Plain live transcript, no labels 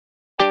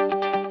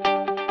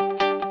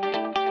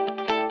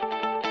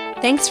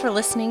Thanks for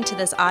listening to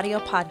this audio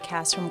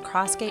podcast from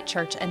Crossgate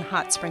Church in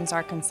Hot Springs,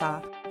 Arkansas.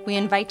 We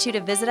invite you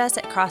to visit us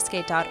at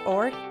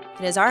crossgate.org.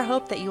 It is our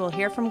hope that you will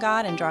hear from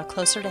God and draw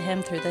closer to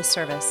Him through this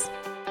service.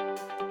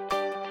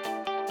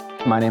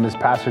 My name is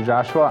Pastor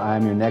Joshua.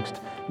 I'm your next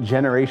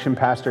generation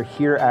pastor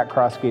here at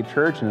Crossgate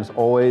Church, and as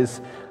always,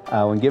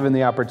 when given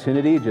the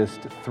opportunity, just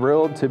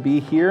thrilled to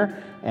be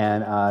here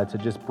and to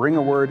just bring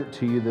a word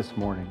to you this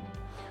morning.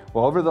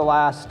 Well, over the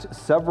last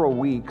several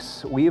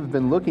weeks, we have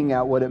been looking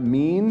at what it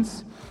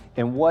means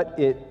and what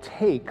it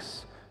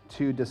takes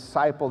to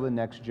disciple the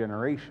next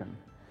generation.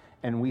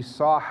 And we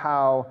saw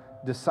how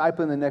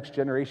discipling the next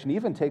generation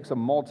even takes a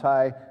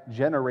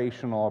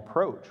multi-generational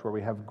approach, where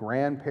we have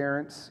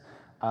grandparents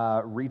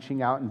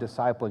reaching out and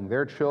discipling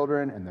their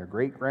children and their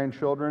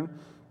great-grandchildren.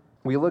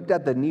 We looked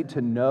at the need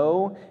to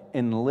know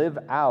and live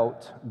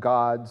out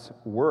God's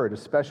word,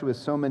 especially with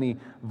so many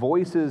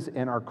voices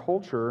in our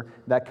culture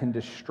that can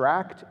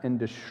distract and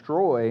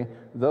destroy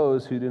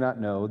those who do not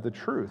know the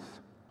truth.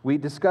 We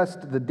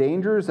discussed the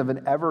dangers of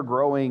an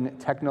ever-growing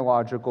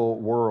technological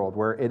world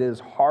where it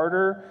is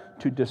harder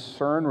to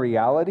discern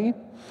reality,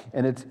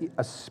 and it's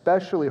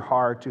especially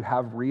hard to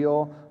have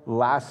real,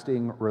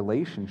 lasting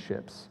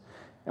relationships.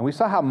 And we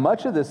saw how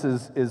much of this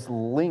is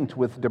linked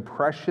with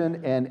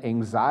depression and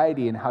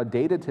anxiety, and how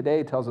data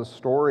today tells a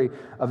story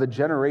of a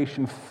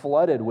generation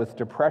flooded with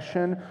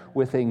depression,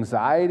 with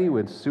anxiety,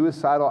 with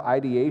suicidal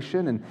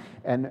ideation.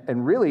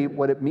 And really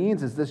what it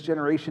means is this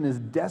generation is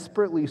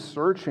desperately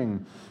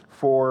searching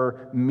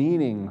for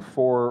meaning,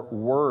 for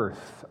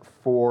worth,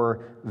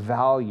 for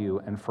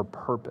value, and for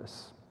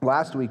purpose.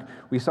 Last week,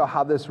 we saw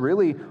how this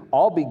really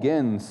all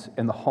begins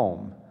in the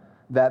home.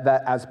 That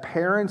as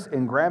parents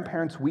and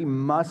grandparents, we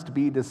must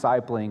be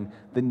discipling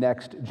the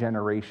next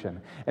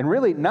generation. And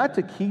really, not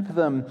to keep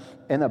them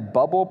in a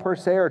bubble per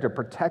se, or to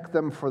protect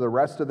them for the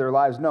rest of their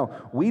lives. No,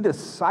 we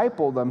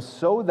disciple them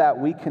so that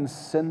we can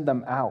send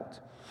them out.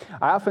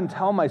 I often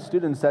tell my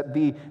students that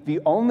the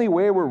only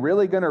way we're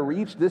really going to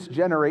reach this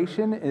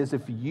generation is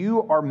if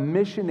you are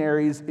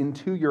missionaries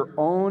into your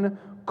own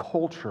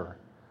culture.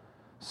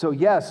 So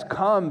yes,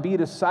 come, be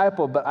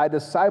discipled, but I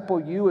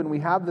disciple you, and we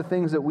have the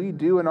things that we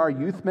do in our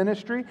youth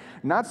ministry,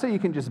 not so you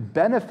can just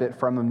benefit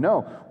from them.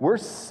 No, we're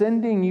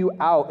sending you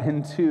out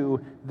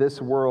into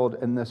this world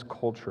and this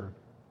culture.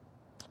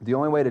 The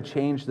only way to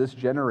change this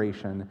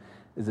generation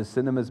is to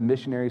send them as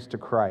missionaries to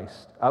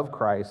Christ,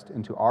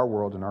 into our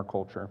world and our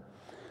culture.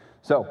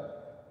 So,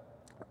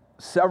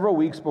 several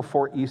weeks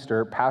before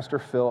Easter, Pastor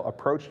Phil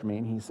approached me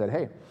and he said,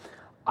 "Hey,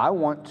 I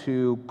want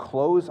to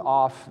close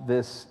off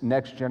this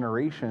next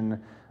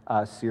generation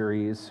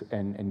series,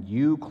 and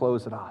you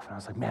close it off." And I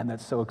was like, man,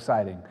 that's so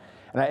exciting.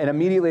 And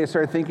immediately I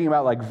started thinking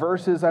about like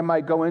verses I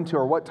might go into,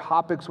 or what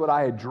topics would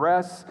I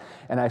address.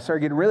 And I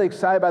started getting really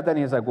excited about that. And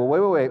he was like,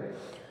 well, wait.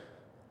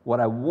 What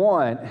I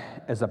want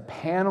is a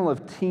panel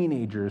of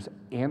teenagers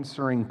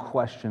answering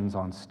questions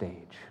on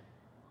stage.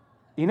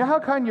 You know how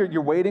kind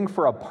you're waiting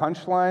for a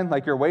punchline?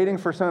 Like you're waiting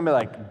for someone to be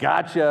like,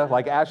 gotcha,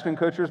 like Ashton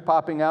Kutcher's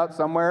popping out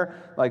somewhere,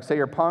 like say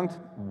you're punked,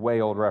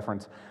 way old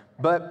reference.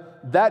 But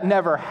that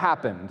never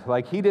happened.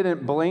 Like he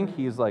didn't blink,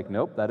 he's like,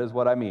 nope, that is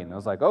what I mean. I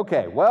was like,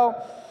 okay,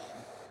 well,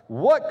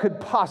 what could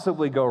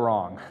possibly go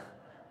wrong?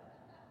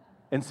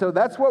 And so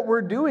that's what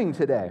we're doing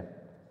today.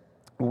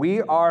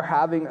 We are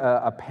having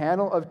a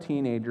panel of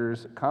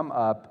teenagers come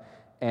up,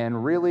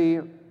 and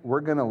really,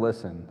 we're gonna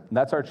listen. And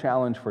that's our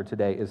challenge for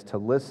today, is to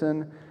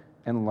listen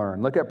and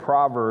learn. Look at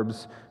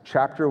Proverbs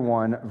chapter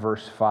 1,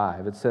 verse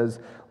 5. It says,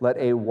 "Let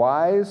a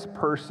wise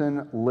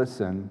person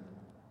listen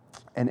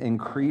and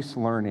increase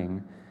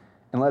learning,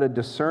 and let a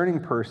discerning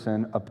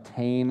person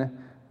obtain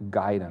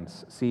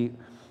guidance." See,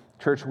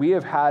 church, we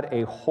have had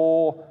a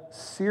whole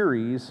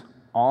series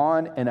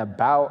on and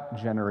about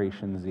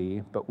Generation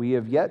Z, but we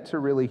have yet to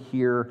really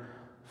hear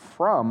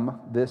from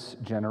this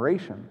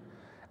generation.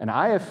 And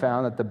I have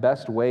found that the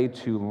best way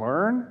to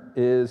learn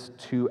is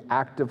to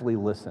actively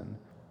listen.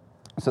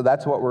 So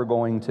that's what we're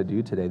going to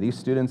do today. These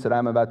students that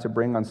I'm about to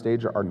bring on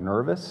stage are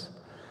nervous.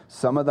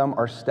 Some of them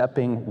are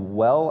stepping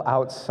well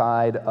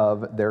outside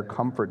of their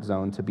comfort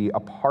zone to be a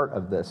part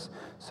of this.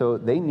 So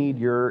they need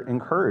your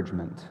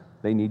encouragement.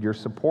 They need your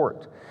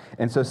support.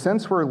 And so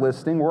since we're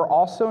listening, we're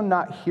also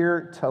not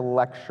here to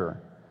lecture.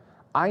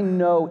 I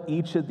know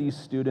each of these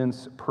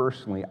students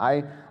personally.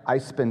 I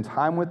spend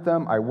time with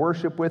them. I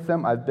worship with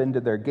them. I've been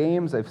to their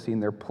games. I've seen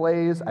their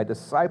plays. I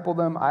disciple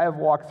them. I have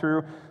walked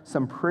through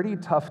some pretty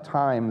tough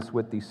times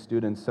with these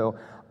students. So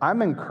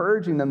I'm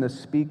encouraging them to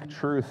speak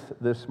truth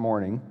this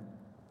morning.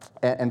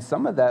 And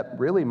some of that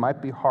really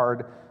might be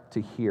hard to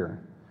hear.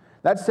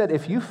 That said,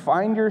 if you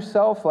find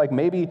yourself like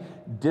maybe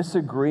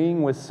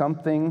disagreeing with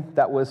something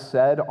that was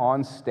said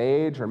on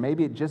stage, or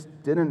maybe it just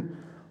didn't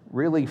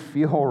really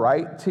feel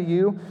right to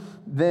you,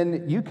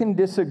 then you can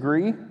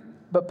disagree,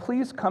 but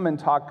please come and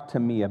talk to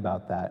me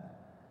about that.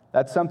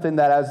 That's something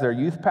that as their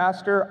youth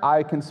pastor,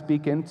 I can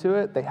speak into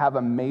it. They have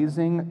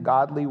amazing,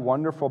 godly,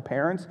 wonderful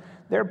parents.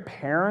 Their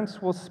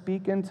parents will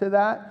speak into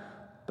that,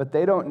 but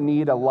they don't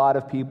need a lot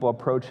of people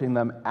approaching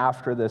them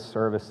after this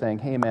service saying,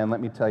 hey man,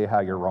 let me tell you how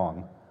you're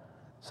wrong.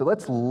 So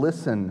let's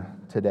listen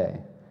today.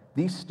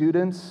 These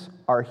students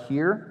are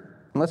here,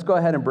 and let's go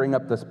ahead and bring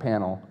up this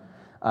panel.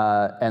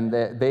 And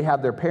they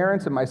have their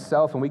parents and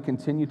myself, and we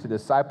continue to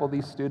disciple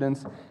these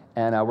students,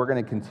 and we're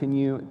going to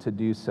continue to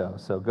do so.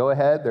 So go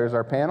ahead, there's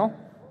our panel.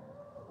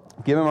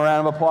 Give them a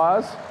round of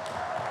applause.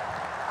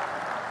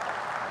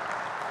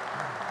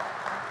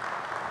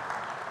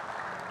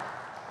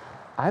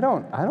 I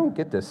don't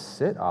get to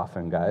sit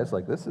often, guys.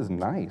 Like, this is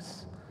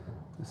nice.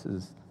 This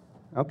is,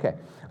 okay.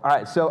 All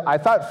right, so I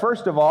thought,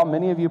 first of all,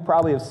 many of you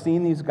probably have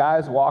seen these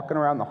guys walking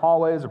around the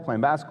hallways or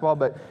playing basketball,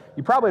 but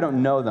you probably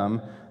don't know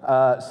them.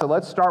 So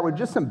let's start with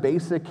just some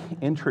basic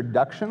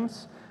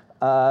introductions.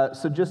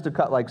 So just to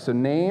cut, so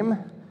name,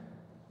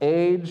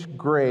 age,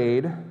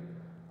 grade,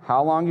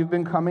 how long you've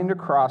been coming to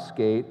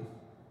Crossgate,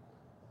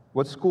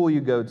 what school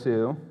you go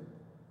to,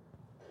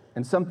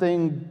 and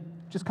something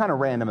just kind of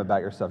random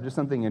about yourself, just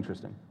something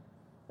interesting.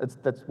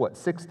 That's what,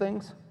 6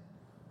 things?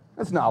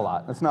 That's not a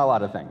lot. That's not a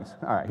lot of things.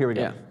 All right, here we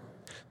go. Yeah.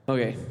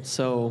 Okay,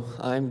 so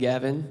I'm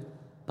Gavin.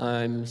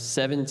 I'm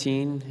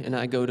 17, and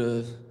I go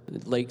to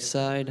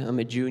Lakeside. I'm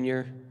a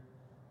junior,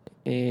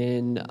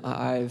 and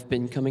I've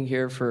been coming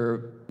here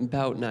for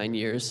about 9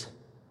 years,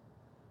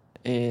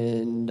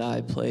 and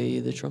I play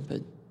the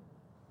trumpet.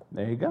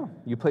 There you go.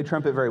 You play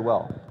trumpet very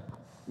well.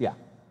 Yeah,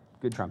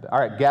 good trumpet. All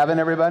right, Gavin,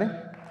 everybody.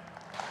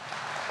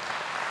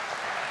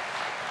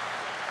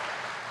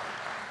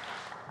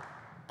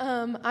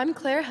 I'm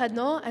Claire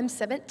Hudnall. I'm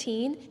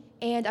 17,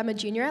 and I'm a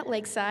junior at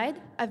Lakeside.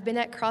 I've been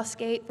at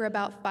Crossgate for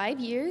about 5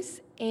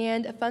 years,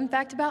 and a fun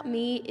fact about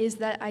me is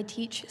that I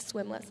teach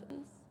swim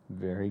lessons.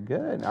 Very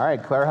good. All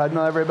right, Claire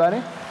Hudnall, everybody.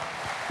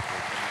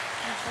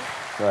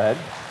 Go ahead.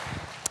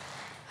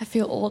 I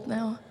feel old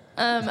now.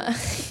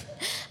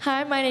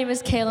 Hi, my name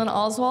is Kaylin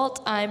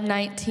Oswalt. I'm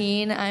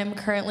 19. I'm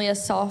currently a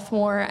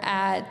sophomore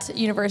at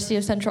University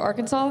of Central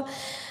Arkansas.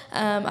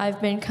 I've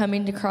been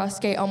coming to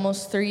Crossgate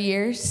almost 3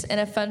 years,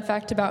 and a fun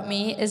fact about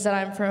me is that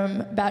I'm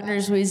from Baton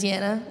Rouge,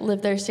 Louisiana,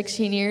 lived there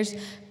 16 years.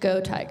 Go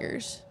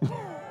Tigers.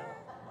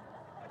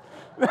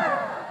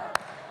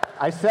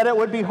 I said it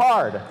would be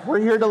hard. We're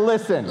here to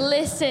listen.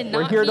 Listen,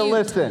 We're not here to mute.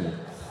 listen.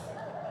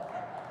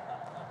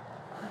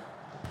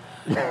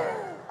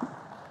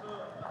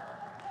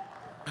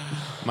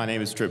 My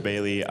name is Trip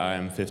Bailey.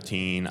 I'm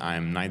 15.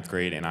 I'm 9th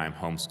grade, and I'm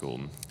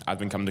homeschooled. I've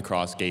been coming to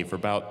Crossgate for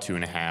about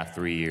 2.5,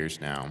 3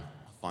 years now.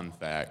 Fun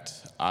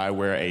fact, I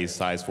wear a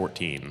size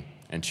 14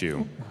 and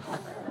shoe.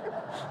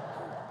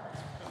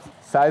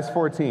 Size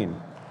 14.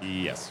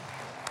 Yes.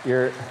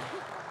 You're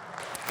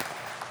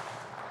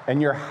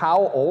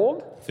how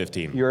old?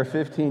 15. You're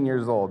 15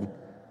 years old.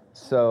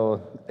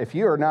 So if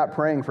you are not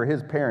praying for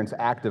his parents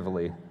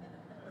actively,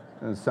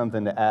 there's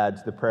something to add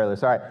to the prayer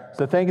list. All right,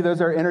 so thank you.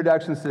 Those are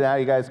introductions to now.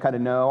 You guys kind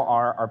of know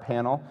our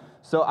panel.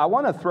 So I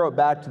want to throw it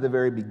back to the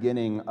very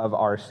beginning of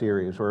our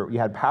series, where we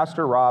had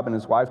Pastor Rob and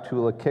his wife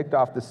Tula kicked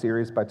off the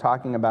series by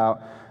talking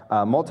about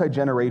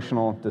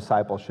multi-generational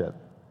discipleship,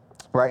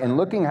 right? And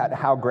looking at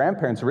how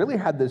grandparents really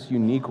had this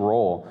unique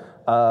role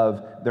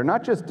of, they're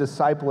not just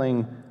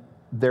discipling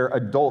their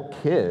adult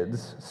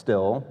kids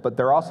still, but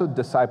they're also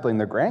discipling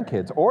their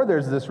grandkids. Or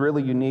there's this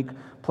really unique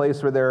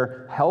place where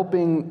they're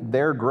helping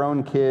their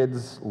grown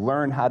kids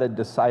learn how to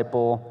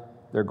disciple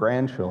their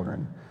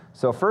grandchildren.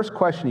 So first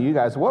question to you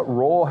guys, what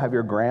role have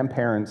your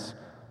grandparents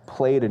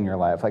played in your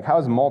life? Like, how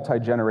has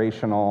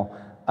multi-generational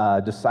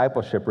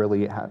discipleship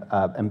really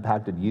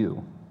impacted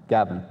you?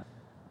 Gavin.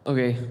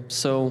 Okay,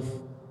 so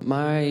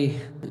my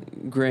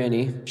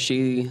granny,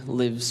 she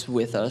lives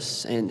with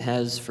us and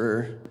has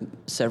for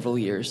several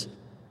years.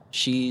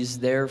 She's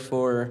there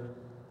for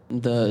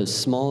the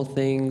small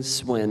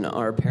things when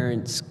our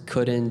parents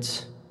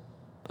couldn't.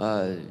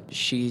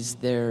 She's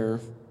there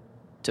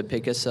to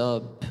pick us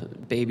up,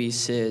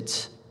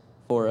 babysit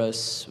for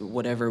us,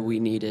 whatever we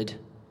needed.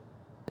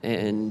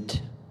 And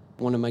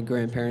one of my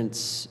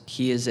grandparents,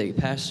 he is a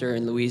pastor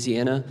in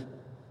Louisiana,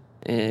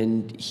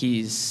 and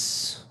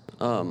he's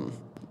a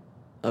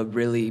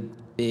really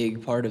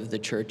big part of the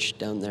church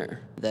down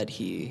there that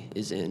he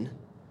is in.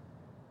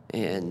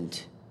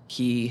 And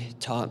he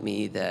taught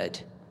me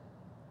that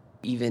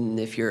even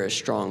if you're a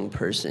strong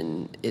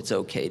person, it's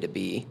okay to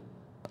be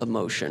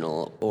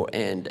emotional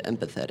and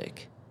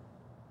empathetic.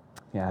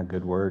 Yeah,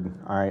 good word.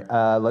 All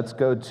right, let's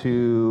go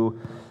to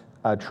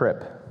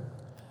Trip.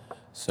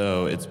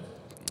 So it's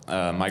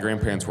my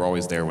grandparents were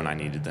always there when I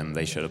needed them.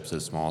 They showed up to the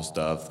small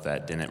stuff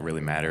that didn't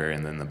really matter,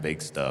 and then the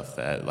big stuff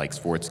that, like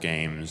sports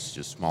games,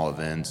 just small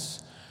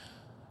events.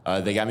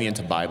 They got me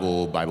into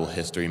Bible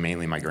history,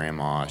 mainly my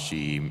grandma.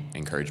 She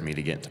encouraged me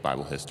to get into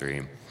Bible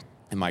history.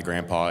 And my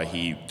grandpa,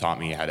 he taught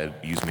me how to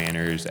use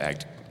manners,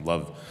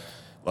 love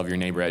your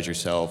neighbor as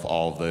yourself,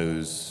 all of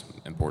those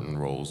important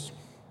roles.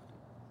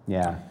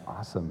 Yeah,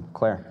 awesome.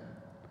 Claire.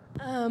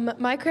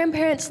 My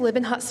grandparents live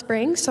in Hot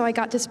Springs, so I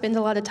got to spend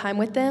a lot of time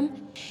with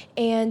them.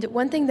 And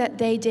one thing that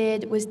they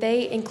did was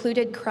they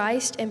included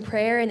Christ and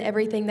prayer in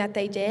everything that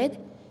they did.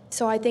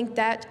 So I think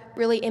that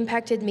really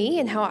impacted me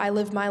and how I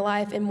live my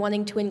life and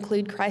wanting to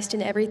include Christ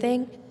in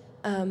everything.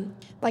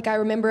 Like I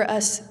remember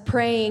us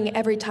praying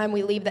every time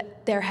we leave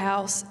their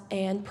house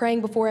and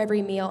praying before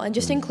every meal and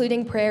just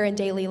including prayer in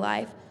daily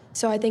life.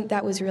 So I think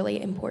that was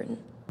really important.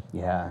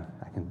 Yeah,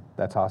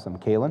 that's awesome.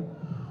 Kaylin?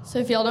 So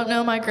if y'all don't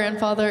know, my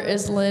grandfather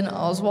is Lynn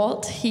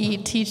Oswalt. He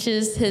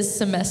teaches his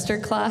semester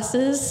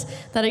classes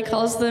that he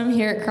calls them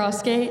here at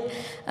Crossgate.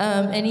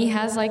 And he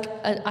has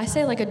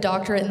a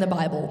doctorate in the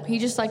Bible. He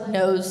just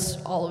knows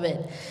all of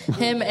it.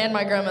 Him and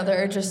my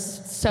grandmother are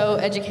just so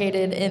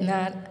educated in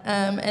that.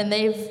 And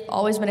they've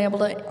always been able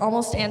to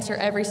almost answer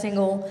every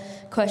single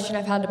question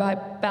I've had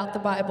about the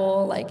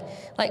Bible.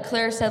 Like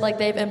Claire said,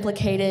 they've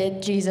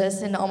implicated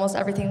Jesus in almost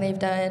everything they've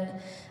done.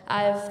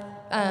 I've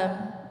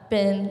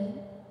been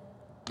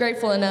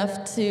grateful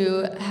enough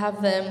to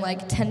have them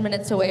 10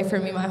 minutes away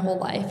from me my whole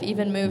life,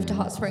 even moved to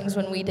Hot Springs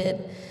when we did,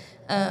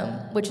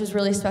 which was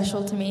really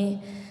special to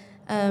me.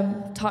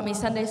 Taught me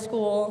Sunday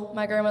school,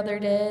 my grandmother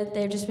did.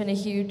 They've just been a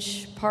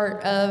huge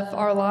part of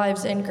our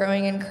lives in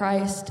growing in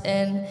Christ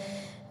and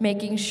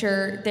making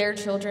sure their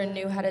children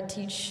knew how to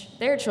teach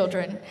their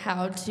children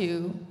how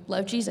to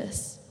love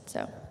Jesus.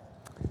 So.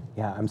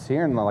 Yeah, I'm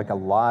seeing a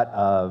lot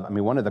of,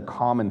 one of the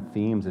common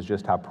themes is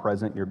just how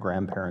present your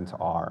grandparents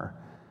are,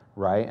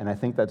 right? And I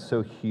think that's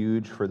so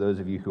huge for those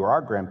of you who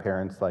are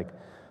grandparents,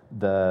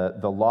 the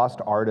lost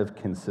art of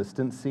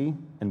consistency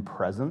and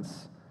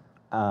presence,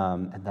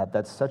 and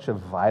that's such a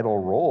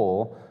vital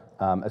role,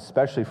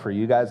 especially for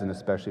you guys and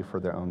especially for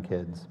their own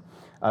kids.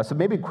 So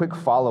maybe a quick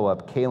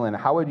follow-up. Kaylin,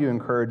 how would you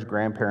encourage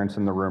grandparents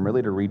in the room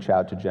really to reach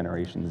out to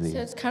Generation Z? So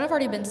it's kind of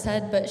already been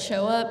said, but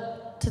show up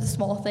to the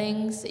small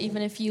things.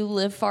 Even if you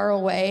live far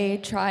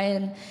away, try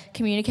and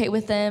communicate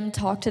with them,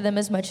 talk to them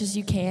as much as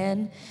you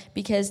can,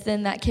 because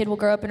then that kid will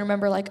grow up and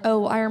remember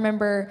oh, I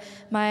remember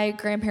my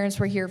grandparents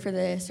were here for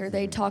this, or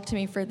they talked to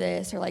me for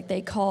this, or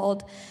they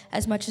called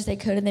as much as they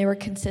could and they were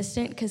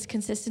consistent, because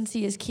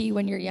consistency is key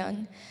when you're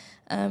young.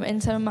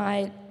 And some of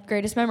my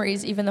greatest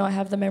memories, even though I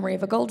have the memory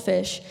of a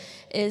goldfish,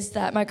 is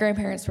that my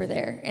grandparents were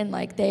there, and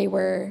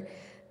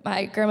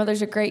my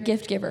grandmother's a great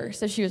gift giver,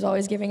 so she was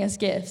always giving us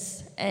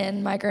gifts.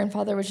 And my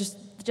grandfather was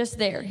just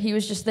there. He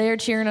was just there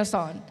cheering us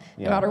on,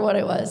 no matter what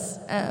it was.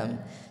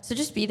 So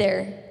just be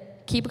there.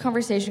 Keep a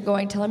conversation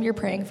going. Tell them you're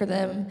praying for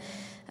them.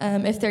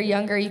 If they're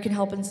younger, you can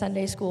help in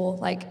Sunday school.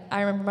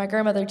 I remember my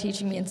grandmother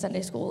teaching me in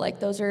Sunday school.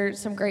 Those are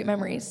some great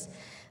memories.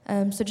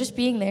 So just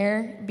being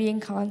there, being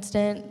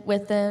constant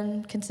with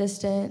them,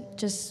 consistent,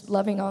 just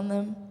loving on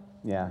them.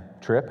 Yeah.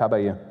 Trip, how about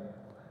you?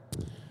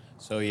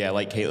 So yeah,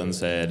 like Caitlin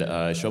said,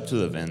 show up to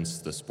the events,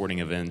 the sporting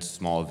events,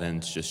 small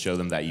events. Just show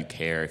them that you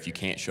care. If you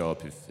can't show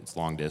up, if it's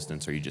long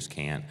distance or you just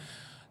can't,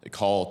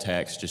 call,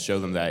 text. Just show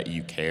them that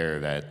you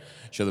care.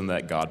 Show them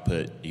that God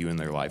put you in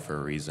their life for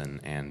a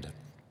reason, and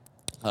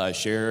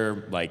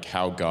share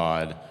how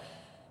God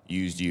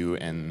used you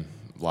in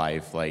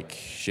life.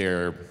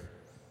 Share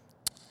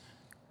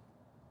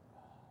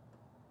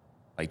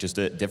just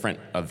different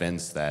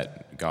events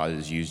that God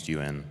has used you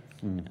in.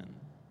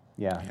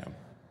 Yeah.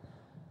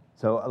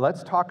 So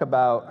let's talk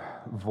about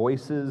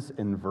voices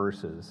and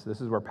verses.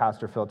 This is where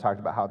Pastor Phil talked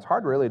about how it's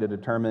hard really to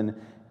determine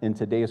in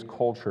today's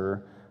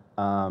culture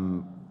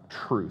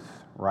truth,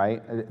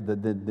 right?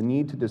 The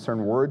need to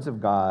discern words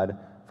of God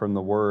from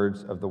the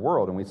words of the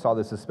world. And we saw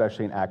this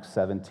especially in Acts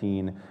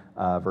 17,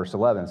 verse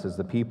 11. It says,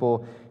 the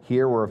people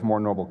here were of more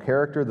noble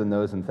character than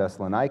those in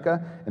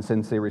Thessalonica, and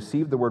since they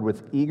received the word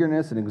with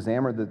eagerness and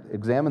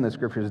examined the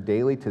scriptures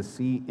daily to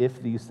see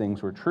if these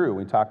things were true.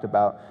 We talked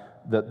about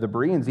the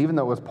Bereans, even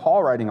though it was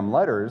Paul writing them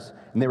letters,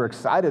 and they were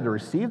excited to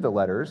receive the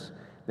letters,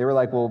 they were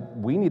well,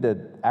 we need to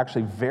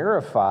actually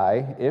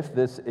verify if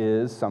this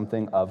is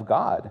something of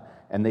God.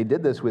 And they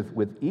did this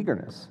with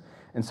eagerness.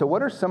 And so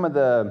what are some of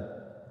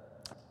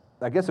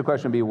I guess the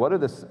question would be, what are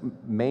the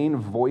main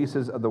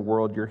voices of the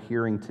world you're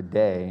hearing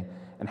today,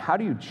 and how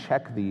do you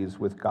check these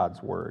with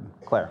God's word?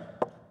 Claire.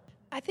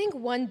 I think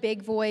one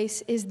big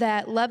voice is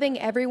that loving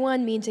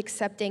everyone means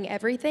accepting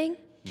everything.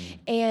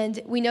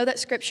 And we know that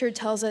Scripture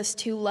tells us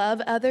to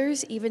love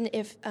others, even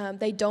if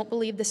they don't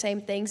believe the same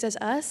things as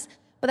us.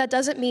 But that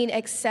doesn't mean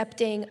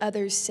accepting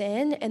others'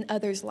 sin and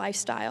others'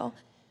 lifestyle.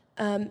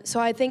 So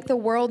I think the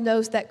world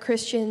knows that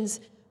Christians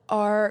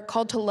are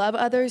called to love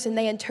others, and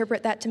they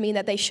interpret that to mean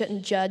that they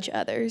shouldn't judge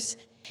others.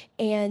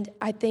 And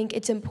I think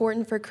it's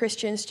important for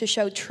Christians to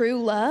show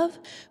true love,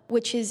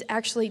 which is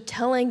actually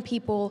telling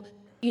people,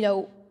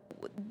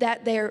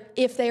 that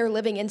if they are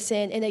living in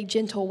sin in a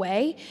gentle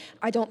way.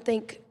 I don't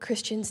think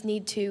Christians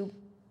need to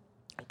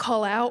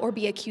call out or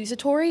be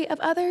accusatory of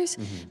others,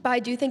 but I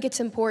do think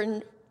it's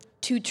important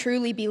to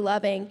truly be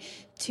loving,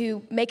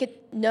 to make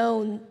it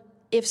known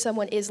if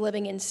someone is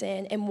living in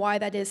sin and why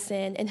that is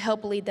sin, and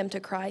help lead them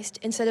to Christ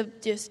instead of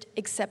just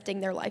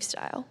accepting their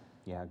lifestyle.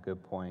 Yeah,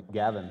 good point.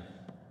 Gavin.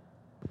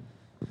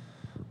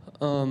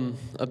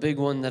 A big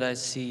one that I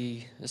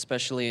see,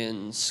 especially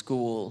in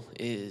school,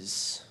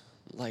 is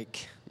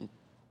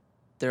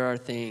there are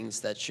things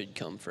that should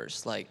come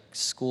first, like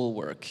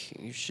schoolwork.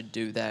 You should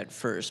do that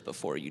first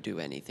before you do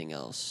anything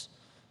else.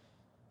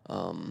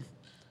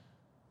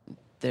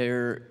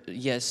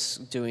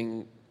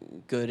 Doing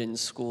good in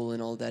school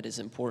and all that is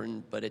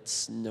important, but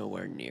it's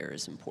nowhere near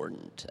as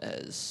important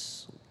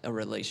as a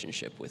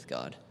relationship with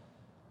God.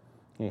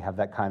 You have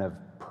that kind of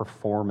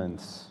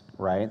performance,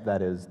 right?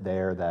 That is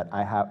there that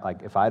I have,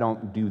 like, if I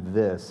don't do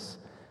this,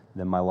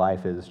 then my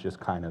life is just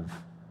kind of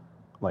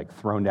like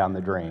thrown down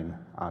the drain.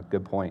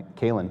 Good point.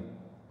 Kaylin.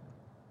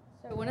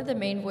 So one of the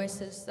main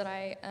voices that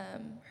I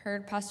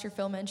heard Pastor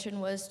Phil mention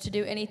was to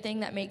do anything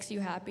that makes you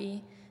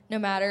happy, no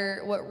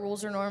matter what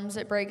rules or norms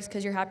it breaks,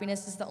 because your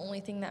happiness is the only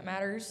thing that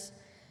matters.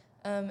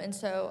 And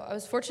so I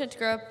was fortunate to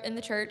grow up in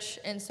the church,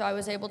 and so I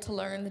was able to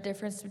learn the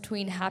difference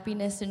between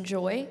happiness and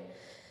joy.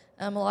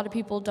 A lot of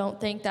people don't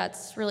think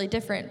that's really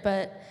different,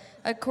 but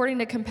according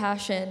to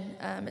Compassion,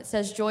 it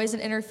says joy is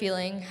an inner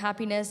feeling,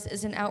 happiness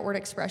is an outward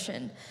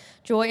expression.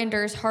 Joy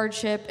endures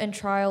hardship and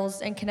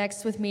trials and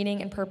connects with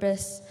meaning and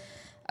purpose.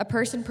 A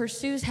person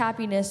pursues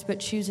happiness but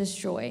chooses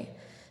joy.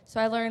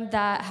 So I learned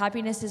that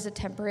happiness is a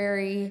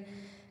temporary,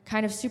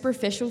 kind of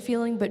superficial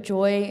feeling, but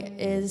joy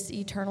is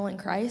eternal in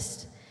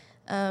Christ.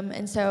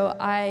 And so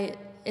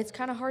it's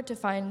kind of hard to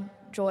find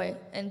joy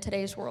in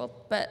today's world,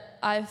 but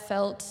I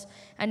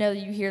know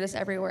you hear this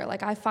everywhere,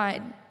 like I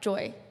find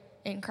joy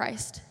in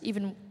Christ,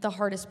 even the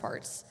hardest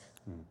parts.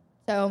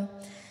 So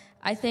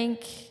I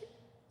think,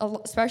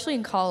 especially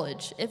in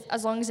college,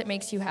 as long as it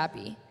makes you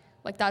happy,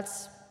 like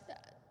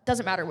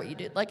doesn't matter what you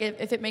do. Like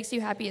if it makes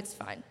you happy, it's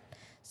fine.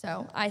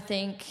 So I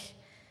think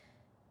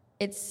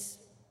it's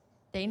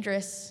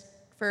dangerous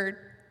for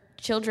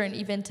children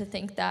even to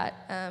think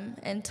that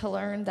and to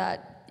learn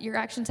that your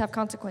actions have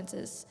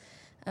consequences.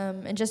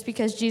 And just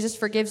because Jesus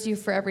forgives you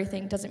for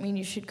everything doesn't mean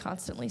you should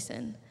constantly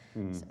sin.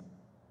 So.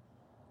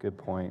 Good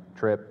point.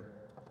 Trip.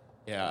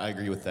 Yeah, I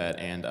agree with that.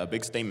 And a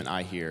big statement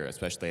I hear,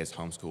 especially as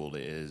homeschooled,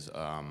 is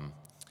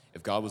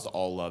if God was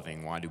all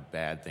loving, why do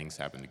bad things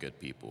happen to good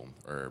people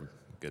or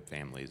good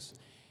families?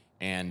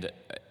 And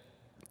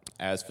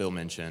as Phil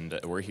mentioned,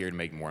 we're here to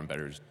make more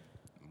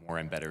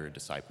and better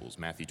disciples,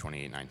 Matthew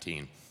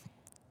 28:19.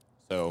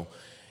 So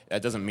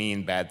that doesn't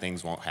mean bad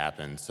things won't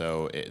happen.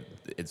 So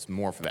it's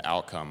more for the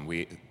outcome.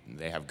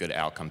 They have good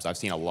outcomes. I've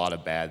seen a lot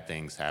of bad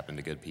things happen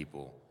to good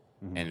people,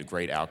 and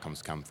great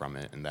outcomes come from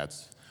it. And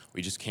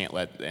we just can't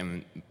let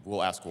them.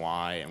 We'll ask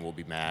why, and we'll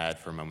be mad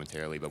for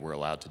momentarily, but we're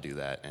allowed to do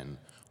that, and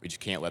we just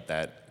can't let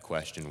that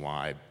question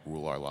why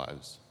rule our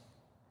lives.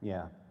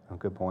 Yeah,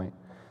 good point.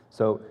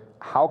 So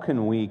how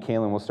can we,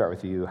 Kaylin, we'll start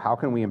with you. How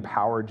can we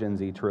empower Gen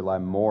Z to rely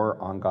more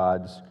on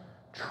God's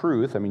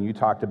truth? I mean, you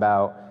talked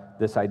about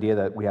this idea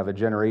that we have a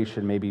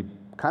generation maybe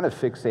kind of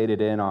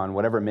fixated in on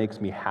whatever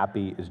makes me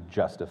happy is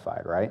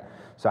justified, right?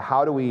 So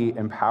how do we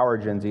empower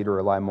Gen Z to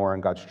rely more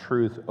on God's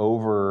truth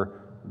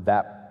over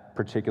that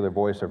particular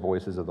voice or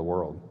voices of the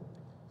world?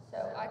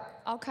 So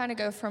I'll kind of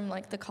go from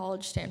like the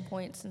college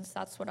standpoint, since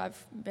that's what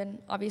I've been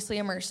obviously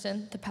immersed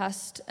in the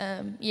past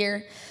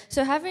year.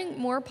 So having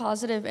more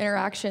positive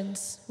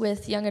interactions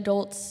with young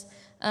adults,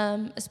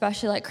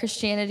 especially like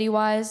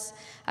Christianity-wise.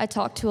 I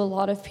talked to a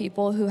lot of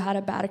people who had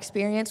a bad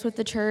experience with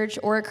the church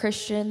or a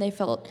Christian. They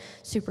felt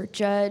super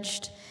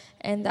judged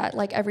and that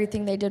like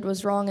everything they did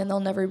was wrong and they'll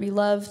never be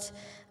loved.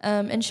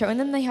 And showing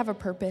them they have a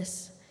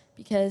purpose,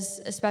 because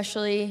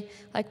especially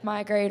like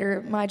my grade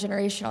or my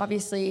generation,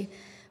 obviously,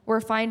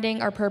 we're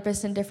finding our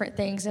purpose in different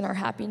things and our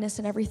happiness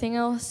and everything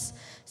else.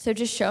 So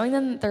just showing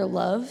them that they're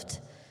loved,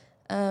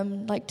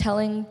 like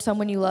telling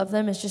someone you love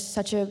them is just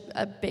such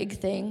a big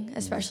thing,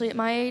 especially at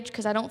my age,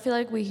 because I don't feel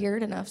like we hear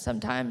it enough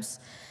sometimes.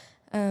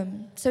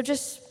 So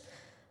just,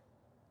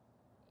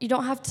 you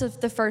don't have to,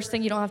 the first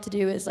thing you don't have to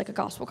do is like a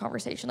gospel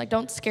conversation. Like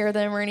don't scare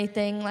them or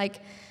anything.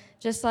 Like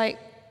just like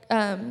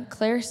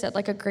Claire said,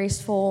 like a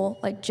graceful,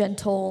 like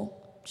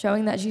gentle,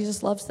 showing that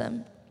Jesus loves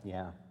them.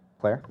 Yeah.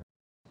 Claire?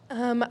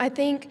 I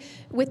think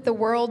with the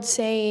world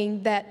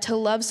saying that to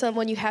love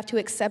someone, you have to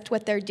accept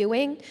what they're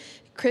doing,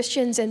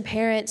 Christians and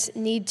parents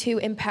need to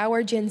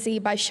empower Gen Z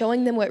by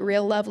showing them what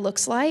real love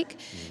looks like,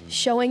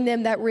 showing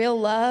them that real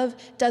love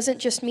doesn't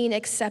just mean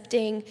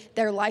accepting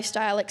their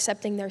lifestyle,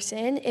 accepting their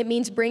sin. It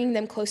means bringing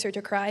them closer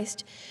to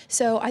Christ.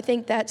 So I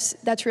think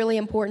that's really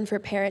important for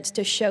parents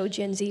to show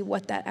Gen Z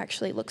what that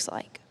actually looks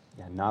like.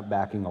 Yeah, not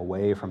backing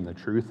away from the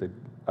truth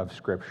of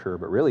Scripture,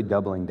 but really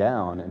doubling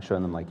down and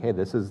showing them like, hey,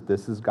 this is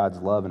God's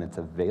love and it's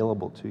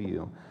available to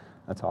you.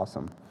 That's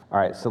awesome. All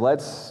right, so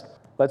let's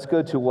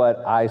go to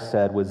what I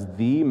said was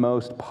the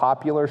most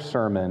popular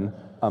sermon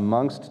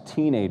amongst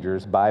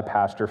teenagers by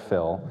Pastor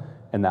Phil,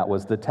 and that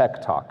was the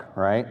Tech Talk,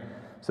 right?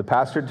 So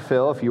Pastor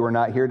Phil, if you were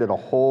not here, did a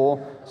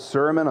whole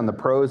sermon on the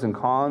pros and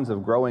cons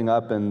of growing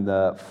up in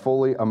the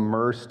fully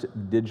immersed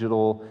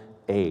digital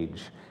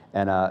age.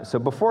 And so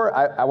before,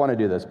 I want to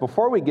do this.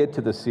 Before we get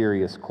to the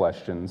serious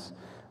questions,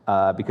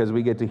 because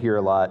we get to hear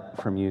a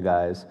lot from you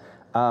guys,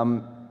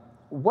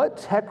 what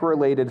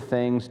tech-related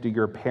things do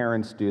your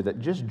parents do that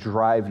just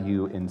drive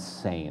you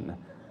insane?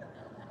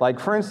 Like,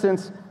 for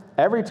instance,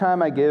 every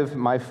time I give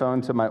my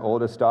phone to my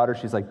oldest daughter,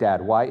 she's like,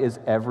 Dad, why is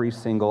every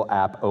single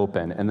app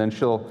open? And then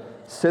she'll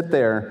sit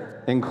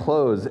there and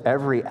close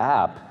every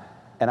app.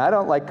 And I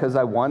don't like because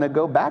I want to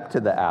go back to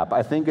the app.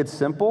 I think it's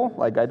simple.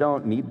 Like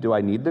do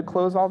I need to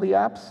close all the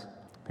apps?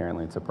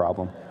 Apparently it's a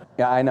problem.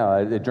 Yeah, I know,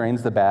 it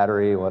drains the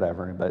battery,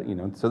 whatever, but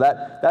so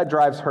that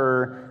drives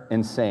her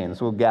insane.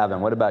 So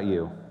Gavin, what about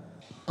you?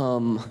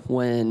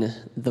 When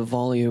the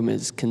volume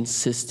is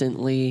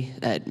consistently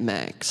at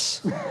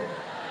max.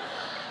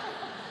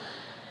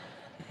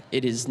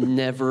 It is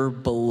never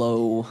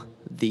below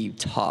the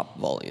top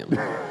volume.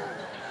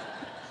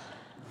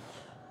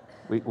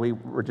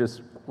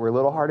 We're a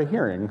little hard of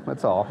hearing,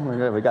 that's all.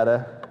 We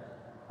gotta,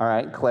 all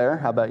right, Claire,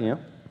 how about you?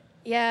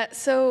 Yeah,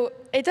 so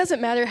it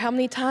doesn't matter how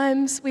many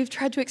times we've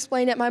tried to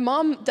explain it. My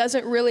mom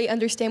doesn't really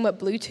understand what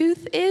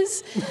Bluetooth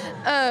is.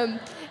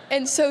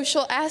 And so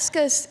she'll ask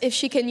us if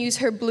she can use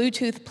her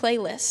Bluetooth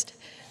playlist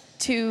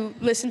to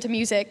listen to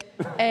music.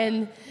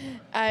 And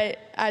I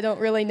don't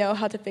really know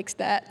how to fix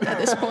that at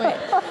this point.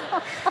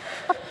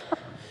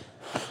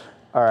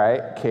 All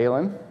right,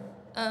 Kaylin?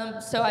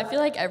 So I feel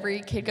like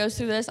every kid goes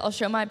through this. I'll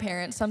show my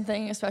parents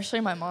something,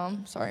 especially my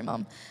mom. Sorry,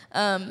 Mom.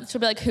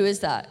 She'll be like, who is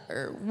that?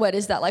 Or what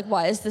is that? Like,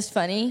 why is this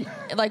funny?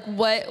 Like,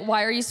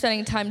 why are you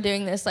spending time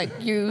doing this? Like,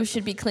 you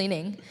should be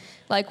cleaning.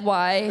 Like,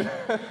 why?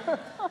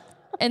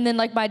 And then,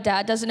 like, my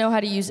dad doesn't know how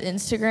to use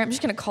Instagram. I'm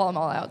just going to call them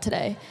all out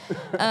today.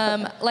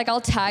 Like,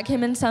 I'll tag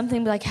him in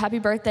something, be like, happy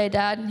birthday,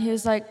 Dad. And he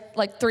was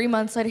like 3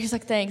 months later, he's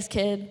like, thanks,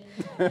 kid.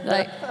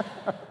 Like,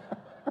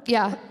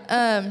 yeah.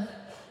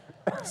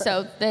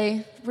 So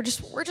we're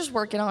just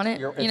working on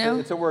it,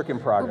 It's a work in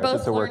progress. We're both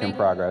it's a work in learning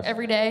progress.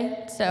 every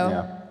day, so.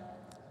 Yeah.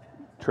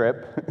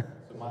 Trip?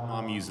 So my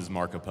mom uses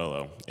Marco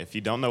Polo. If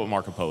you don't know what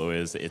Marco Polo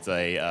is, it's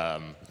a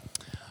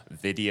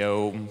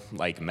video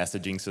like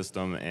messaging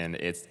system, and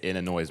it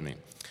annoys me.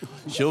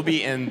 She'll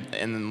be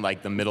in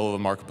like the middle of the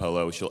Marco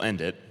Polo, she'll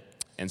end it,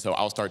 and so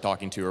I'll start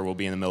talking to her, we'll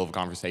be in the middle of a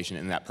conversation,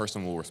 and that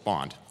person will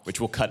respond, which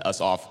will cut us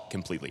off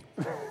completely.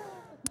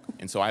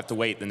 And so I have to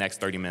wait the next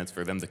 30 minutes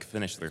for them to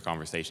finish their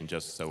conversation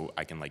just so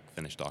I can like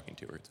finish talking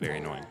to her. It's very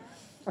annoying.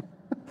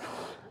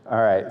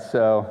 All right,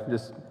 so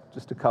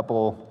just a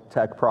couple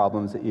tech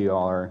problems that you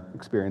all are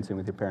experiencing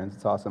with your parents.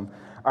 It's awesome.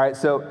 All right,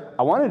 so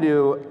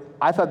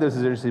I thought this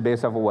was interesting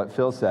based off of what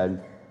Phil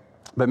said,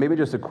 but maybe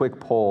just a quick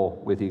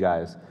poll with you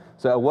guys.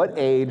 So at what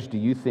age do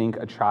you think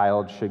a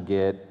child should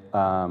get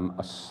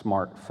a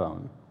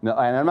smartphone? No,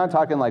 and I'm not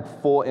talking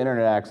like full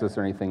internet access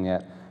or anything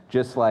yet.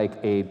 Just like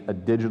a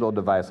digital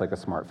device like a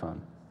smartphone?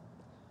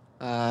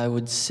 I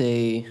would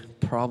say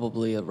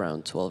probably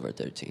around 12 or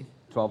 13.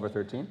 12 or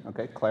 13?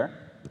 Okay, Claire?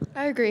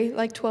 I agree,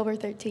 like 12 or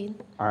 13.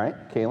 All right,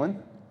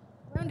 Kaylin?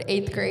 Around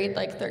 8th grade,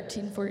 like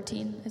 13,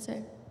 14, I'd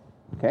say.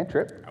 Okay,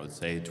 Trip? I would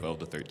say 12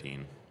 to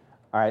 13.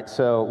 All right,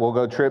 so we'll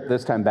go Trip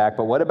this time back,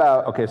 but what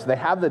about, okay, so they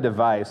have the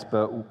device,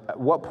 but at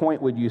what point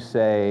would you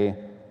say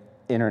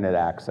internet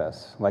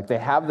access? Like they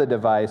have the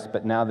device,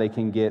 but now they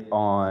can get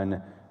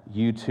on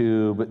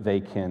YouTube,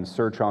 they can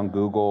search on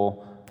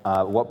Google.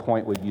 What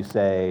point would you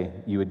say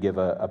you would give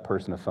a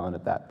person a phone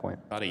at that point?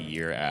 About a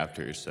year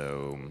after,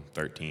 so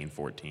 13,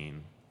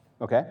 14.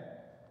 Okay.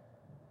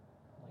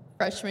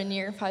 Freshman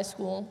year of high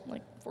school,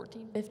 like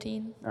 14,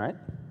 15. All right.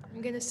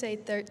 I'm going to say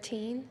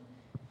 13.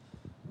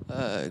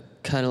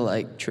 Kind of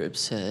like Tripp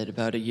said,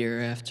 about a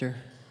year after.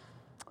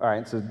 All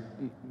right, so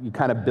you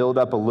kind of build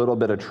up a little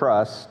bit of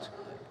trust,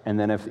 and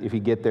then if you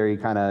get there, you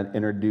kind of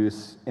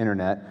introduce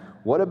internet.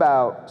 What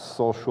about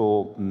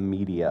social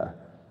media?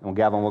 Well,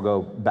 Gavin, we'll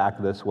go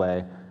back this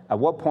way. At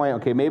what point,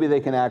 okay, maybe they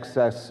can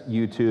access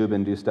YouTube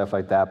and do stuff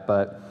like that,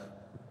 but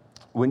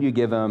when do you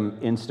give them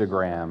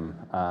Instagram,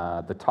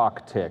 the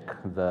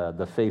TalkTick,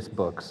 the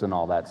Facebooks, and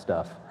all that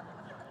stuff?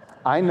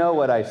 I know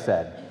what I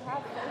said.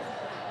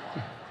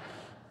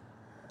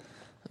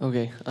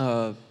 Okay,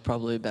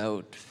 probably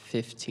about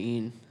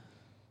 15.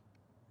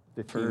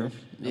 15-ish?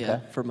 Yeah,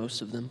 Okay. for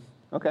most of them.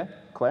 Okay,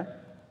 Claire?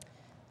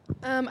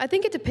 I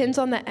think it depends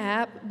on the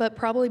app, but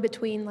probably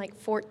between like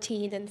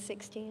 14 and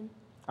 16.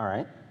 All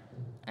right.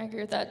 I agree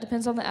with that.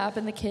 Depends on the app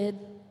and the kid.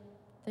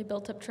 They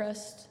built up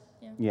trust.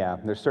 Yeah,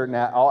 there's certain,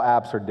 all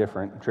apps are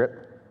different.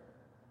 Trip?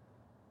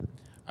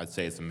 I'd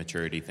say it's a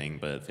maturity thing,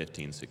 but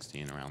 15,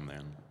 16, around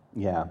then.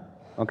 Yeah,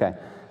 okay.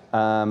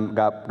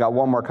 Got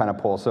one more kind of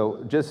poll.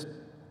 So just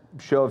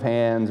show of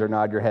hands or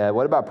nod your head.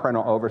 What about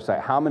parental oversight?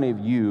 How many of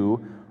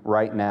you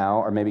right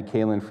now, or maybe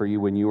Kaylin for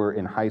you when you were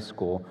in high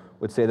school,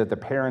 would say that the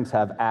parents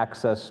have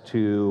access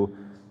to,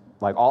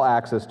 like all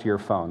access to your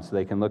phone? So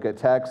they can look at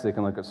text, they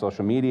can look at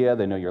social media,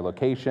 they know your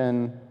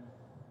location.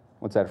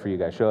 What's that for you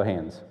guys? Show of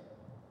hands.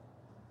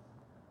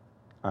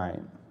 All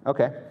right,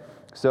 okay.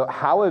 So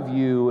how have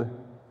you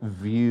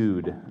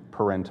viewed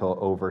parental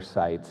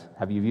oversight?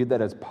 Have you viewed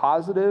that as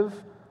positive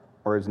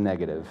or as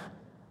negative?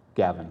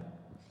 Gavin?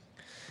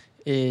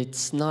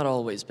 It's not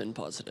always been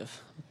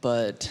positive,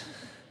 but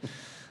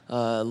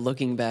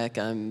looking back,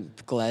 I'm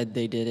glad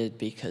they did it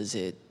because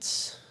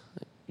it's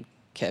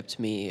kept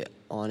me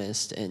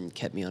honest and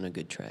kept me on a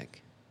good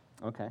track.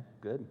 Okay,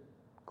 good.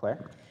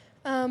 Claire?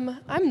 I'm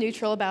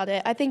neutral about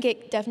it. I think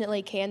it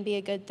definitely can be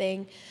a good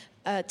thing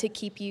to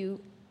keep you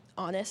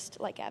honest,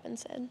 like Gavin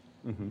said.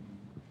 Mm-hmm.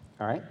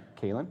 All right,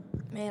 Kaylin?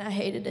 Man, I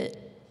hated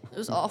it. It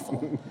was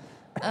awful.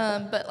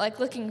 But like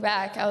looking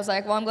back, I was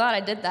like, well, I'm glad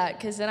I did that,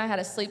 because then I had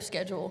a sleep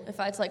schedule. If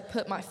I'd like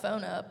put my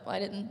phone up, I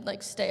didn't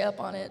like stay up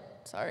on it.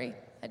 Sorry,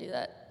 I do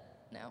that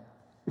now.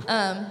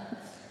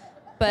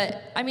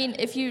 But I mean,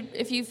 if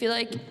you feel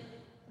like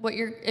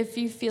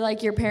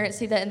your parents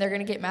see that and they're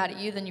gonna get mad at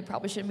you, then you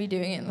probably shouldn't be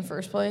doing it in the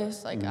first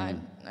place. Like I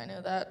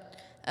know that.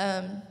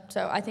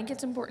 So I think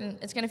it's important.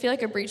 It's gonna feel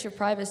like a breach of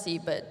privacy,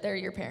 but they're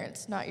your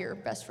parents, not your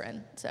best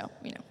friend. So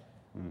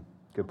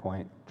Good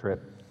point.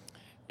 Trip.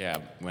 Yeah,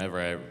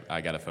 whenever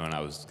I got a phone, I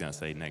was going to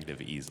say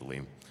negative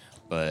easily.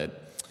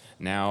 But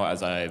now,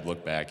 as I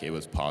look back, it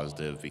was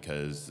positive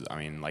because, I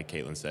mean, like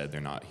Caitlin said,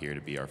 they're not here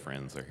to be our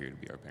friends, they're here to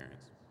be our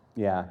parents.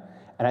 Yeah,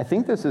 and I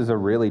think this is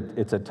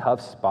it's a tough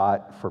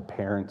spot for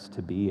parents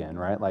to be in,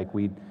 right? Like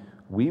we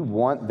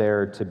want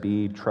there to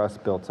be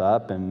trust built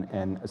up,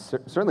 and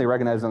certainly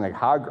recognizing like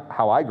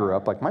how I grew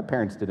up, like my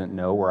parents didn't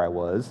know where I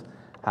was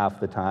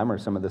half the time or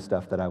some of the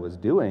stuff that I was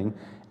doing.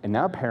 And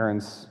now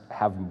parents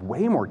have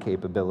way more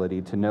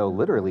capability to know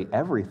literally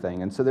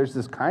everything. And so there's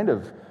this kind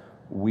of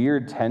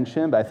weird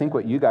tension, but I think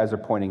what you guys are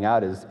pointing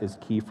out is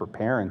key for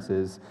parents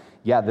is,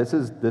 yeah, this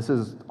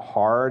is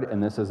hard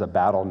and this is a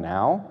battle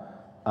now.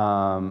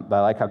 But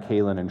I like how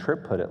Kaylin and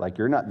Tripp put it, like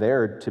you're not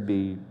there to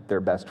be their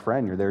best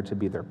friend, you're there to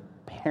be their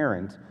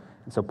parent.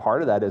 And so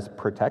part of that is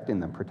protecting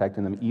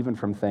them even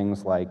from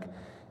things like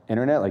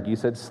internet, like you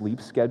said,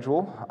 sleep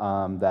schedule,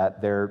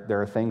 that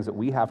there are things that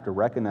we have to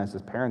recognize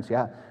as parents.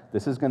 Yeah,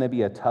 this is going to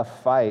be a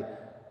tough fight,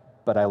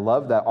 but I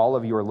love that all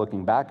of you are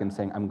looking back and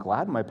saying, I'm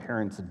glad my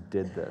parents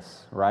did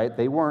this, right?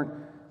 They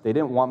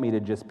didn't want me to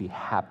just be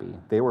happy.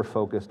 They were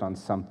focused on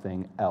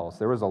something else.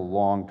 There was a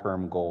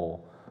long-term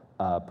goal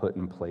put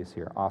in place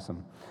here.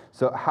 Awesome.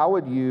 So how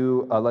would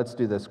you, let's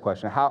do this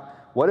question.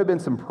 What have been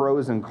some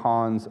pros and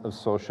cons of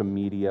social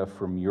media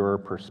from your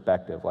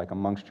perspective, like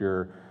amongst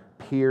your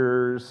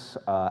peers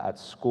at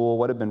school?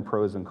 What have been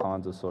pros and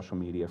cons of social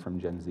media from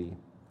Gen Z?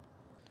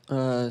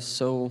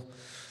 So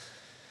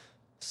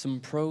some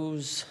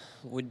pros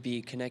would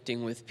be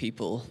connecting with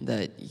people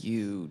that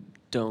you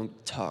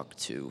don't talk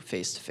to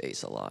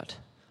face-to-face a lot.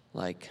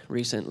 Like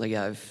recently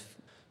I've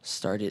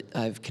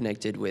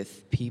connected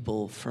with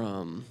people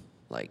from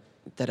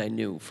that I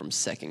knew from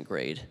second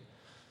grade.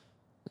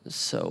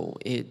 So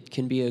it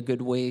can be a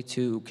good way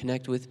to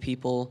connect with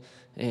people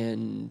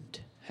and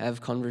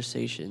have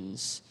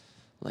conversations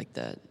like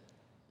that.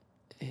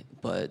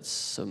 But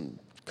some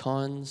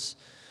cons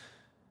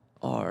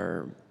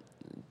are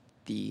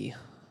the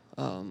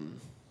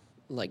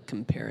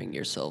comparing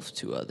yourself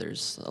to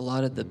others. A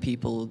lot of the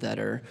people that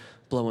are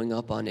blowing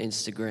up on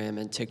Instagram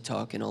and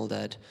TikTok and all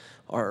that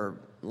are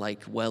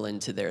well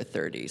into their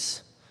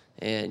 30s,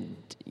 and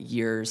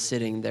you're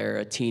sitting there,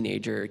 a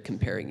teenager,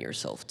 comparing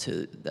yourself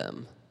to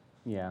them.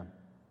 Yeah.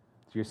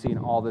 So you're seeing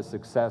all the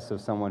success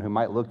of someone who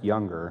might look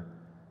younger,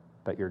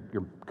 but you're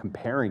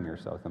comparing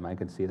yourself with them. I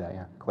can see that,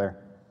 yeah. Claire?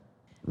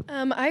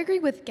 I agree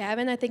with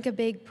Gavin. I think a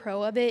big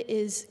pro of it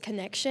is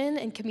connection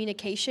and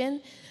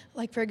communication.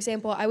 Like, for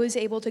example, I was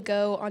able to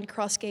go on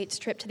Crossgate's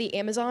trip to the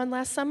Amazon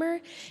last summer,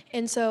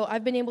 and so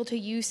I've been able to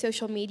use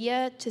social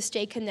media to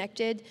stay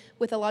connected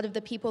with a lot of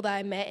the people that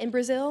I met in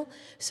Brazil.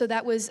 So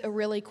that was a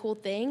really cool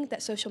thing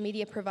that social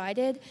media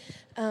provided.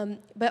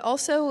 But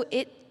also,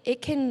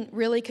 it can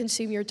really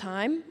consume your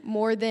time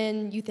more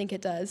than you think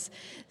it does.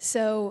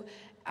 So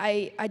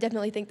I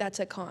definitely think that's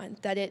a con,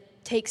 that it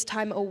takes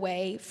time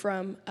away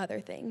from other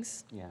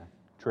things. Yeah.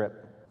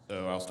 Trip?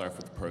 So I'll start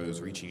with the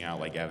pros. Reaching out,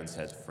 like Gavin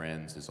said,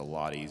 friends is a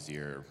lot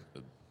easier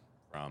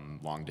from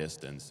long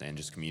distance, and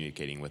just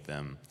communicating with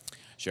them.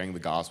 Sharing the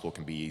gospel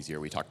can be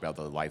easier. We talked about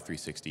the Life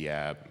 360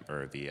 app,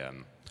 or the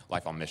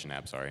Life on Mission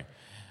app, sorry.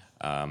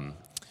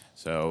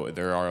 So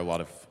there are a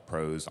lot of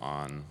pros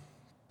on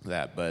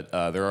that, but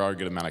there are a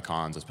good amount of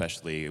cons,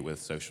 especially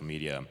with social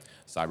media.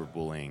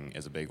 Cyberbullying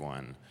is a big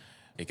one.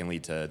 It can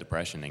lead to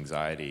depression,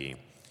 anxiety,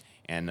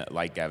 and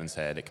like Gavin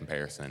said,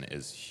 comparison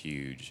is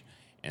huge.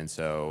 And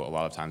so a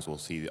lot of times we'll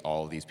see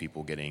all of these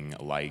people getting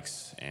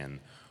likes, and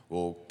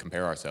we'll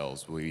compare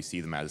ourselves. We see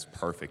them as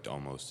perfect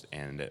almost,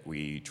 and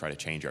we try to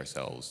change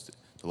ourselves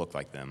to look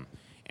like them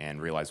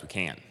and realize we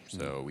can't.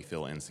 So we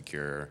feel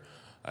insecure,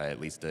 it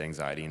leads to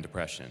anxiety and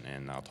depression,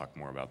 and I'll talk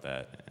more about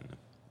that in a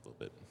little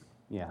bit.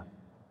 Yeah.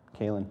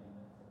 Kaylin?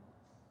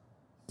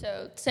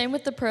 So same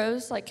with the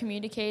pros, like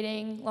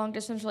communicating,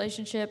 long-distance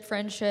relationship,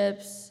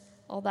 friendships,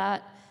 all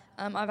that.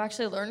 I've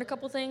actually learned a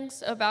couple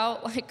things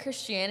about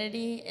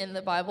Christianity in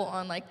the Bible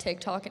on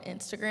TikTok and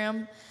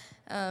Instagram.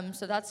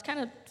 So that's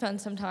kind of fun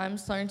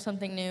sometimes, learn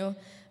something new.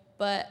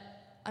 But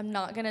I'm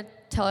not going to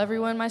tell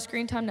everyone my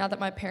screen time now that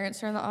my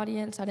parents are in the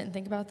audience. I didn't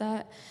think about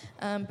that,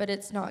 but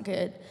it's not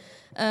good.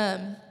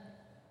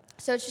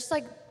 So it's just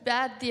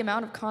bad, the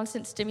amount of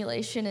constant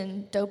stimulation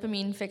and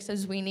dopamine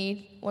fixes we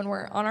need when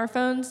we're on our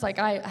phones.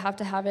 I have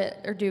to have it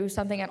or do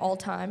something at all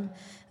time.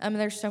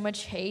 There's so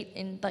much hate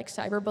and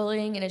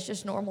cyberbullying, and it's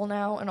just normal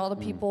now. And all the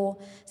people,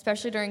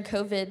 especially during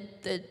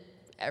COVID,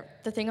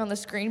 the thing on the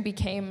screen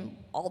became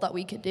all that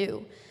we could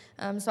do.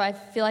 So I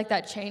feel like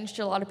that changed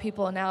a lot of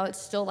people, and now it's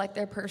still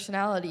their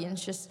personality, and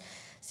it's just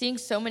seeing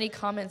so many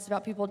comments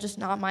about people just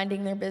not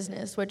minding their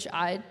business, which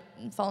I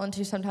fall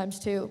into sometimes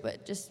too,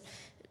 but just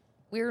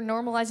we're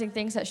normalizing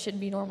things that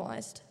shouldn't be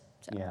normalized.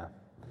 So. Yeah.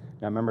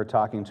 I remember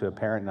talking to a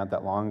parent not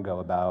that long ago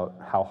about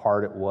how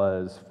hard it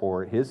was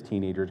for his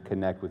teenager to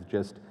connect with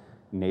just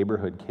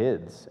neighborhood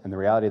kids, and the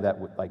reality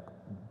that like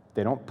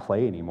they don't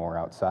play anymore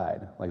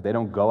outside. Like they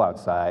don't go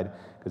outside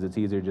because it's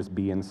easier to just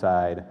be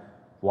inside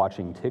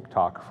watching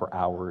TikTok for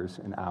hours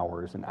and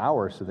hours and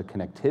hours. So the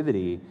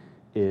connectivity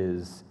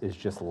is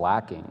just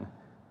lacking,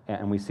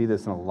 and we see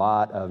this in a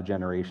lot of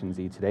Generation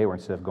Z today, where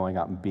instead of going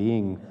out and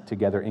being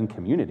together in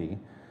community,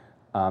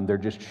 they're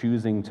just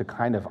choosing to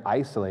kind of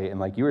isolate, and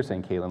like you were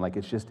saying, Caitlin, like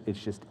it's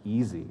just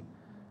easy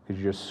because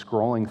you're just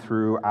scrolling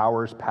through,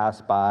 hours pass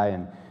by,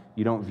 and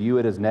you don't view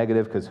it as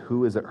negative because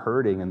who is it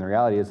hurting? And the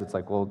reality is, it's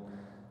like, well,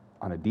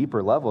 on a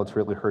deeper level, it's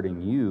really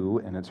hurting you,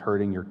 and it's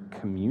hurting your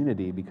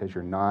community because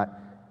you're not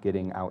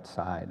getting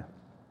outside.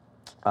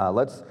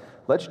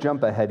 Let's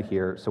jump ahead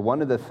here. So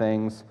one of the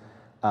things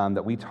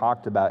that we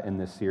talked about in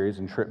this series,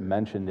 and Tripp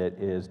mentioned it,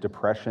 is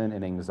depression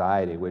and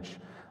anxiety, which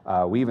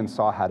we even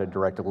saw had a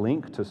direct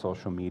link to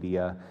social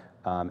media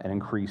and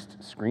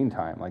increased screen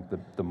time. Like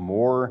the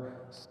more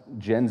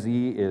Gen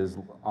Z is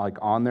like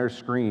on their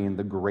screen,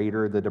 the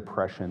greater the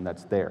depression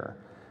that's there.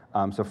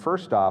 So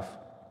first off,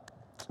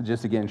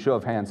 just again, show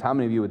of hands, how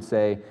many of you would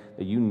say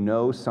that you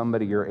know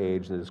somebody your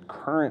age that is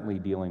currently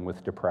dealing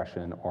with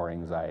depression or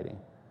anxiety?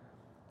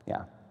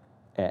 Yeah.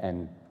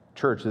 And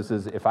church, this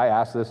is, if I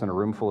ask this in a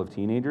room full of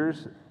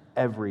teenagers,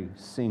 every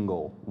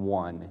single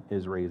one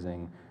is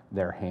raising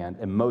their hand,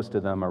 and most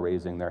of them are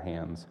raising their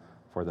hands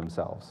for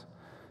themselves.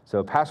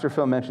 So Pastor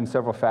Phil mentioned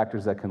several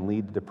factors that can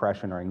lead to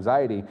depression or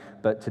anxiety,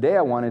 but today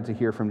I wanted to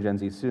hear from Gen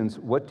Z students,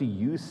 what do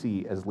you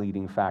see as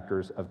leading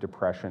factors of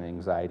depression and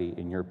anxiety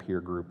in your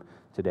peer group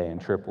today? And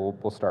Tripp,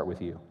 we'll start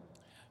with you.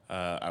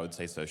 I would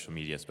say social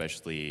media,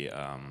 especially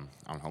on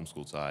the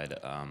homeschool side,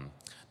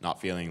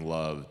 not feeling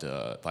loved.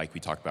 Like we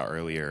talked about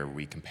earlier,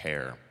 we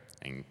compare,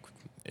 and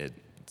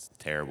it's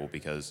terrible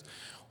because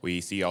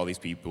we see all these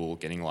people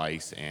getting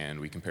likes and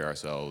we compare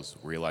ourselves,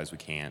 realize we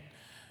can't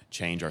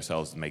change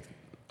ourselves to make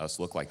us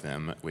look like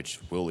them, which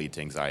will lead to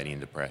anxiety and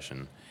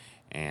depression.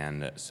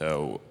 And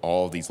so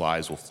all of these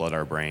lies will flood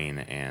our brain,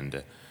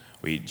 and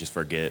we just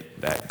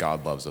forget that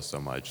God loves us so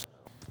much.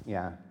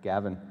 Yeah,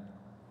 Gavin.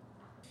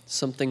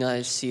 Something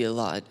I see a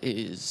lot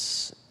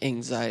is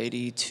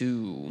anxiety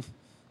to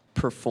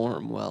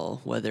perform well,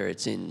 whether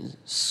it's in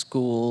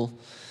school,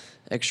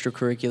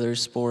 extracurricular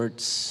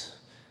sports,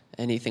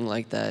 anything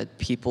like that.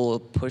 People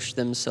push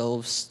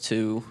themselves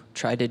to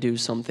try to do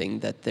something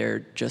that they're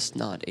just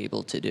not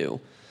able to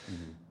do.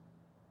 Mm-hmm.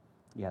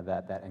 Yeah,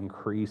 that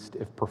increased,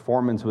 if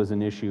performance was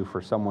an issue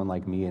for someone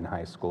like me in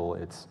high school,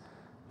 it's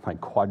like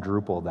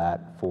quadruple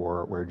that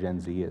for where Gen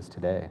Z is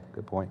today.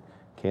 Good point.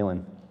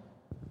 Kaylin.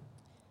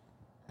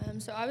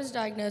 So I was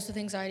diagnosed with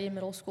anxiety in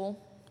middle school.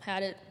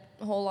 Had it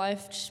my whole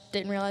life, just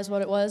didn't realize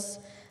what it was.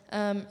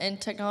 And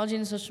technology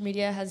and social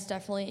media has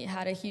definitely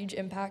had a huge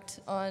impact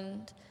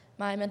on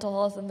my mental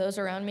health and those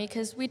around me,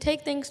 because we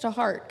take things to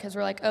heart because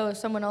we're like, oh, if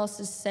someone else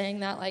is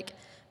saying that, like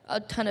a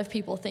ton of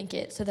people think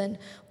it. So then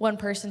one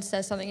person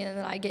says something and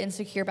then I get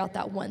insecure about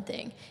that one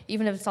thing,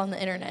 even if it's on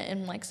the internet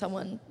and like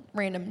someone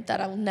random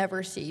that I'll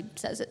never see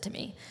says it to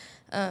me.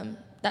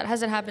 That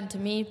hasn't happened to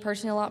me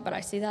personally a lot, but I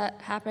see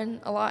that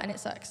happen a lot and it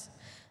sucks.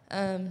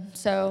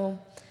 So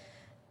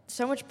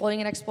much bullying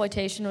and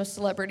exploitation with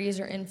celebrities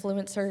or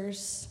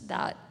influencers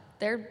that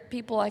they're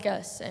people like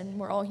us and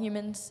we're all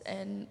humans,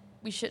 and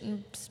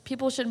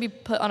people shouldn't be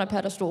put on a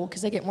pedestal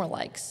because they get more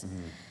likes.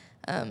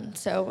 Mm-hmm.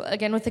 So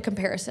again, with the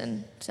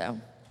comparison, so.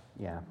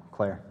 Yeah,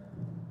 Claire.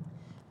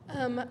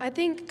 I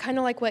think kind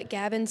of like what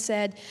Gavin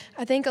said,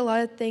 I think a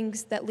lot of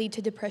things that lead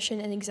to depression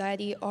and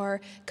anxiety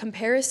are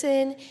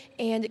comparison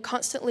and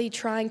constantly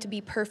trying to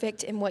be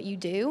perfect in what you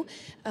do.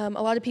 A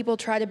lot of people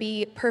try to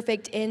be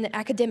perfect in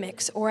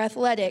academics or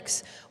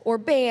athletics or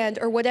band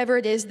or whatever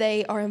it is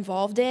they are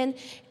involved in,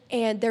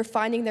 and they're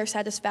finding their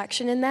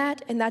satisfaction in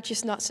that, and that's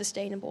just not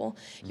sustainable.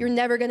 You're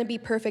never going to be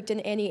perfect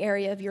in any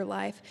area of your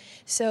life.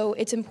 So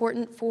it's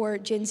important for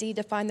Gen Z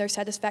to find their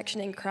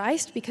satisfaction in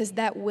Christ, because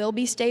that will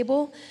be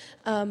stable,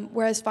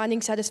 whereas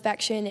finding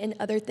satisfaction in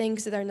other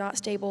things that are not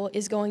stable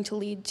is going to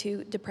lead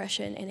to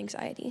depression and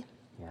anxiety.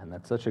 Yeah, and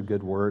that's such a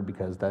good word,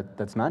 because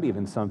that's not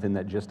even something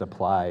that just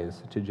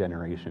applies to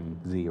Generation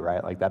Z,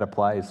 right? Like that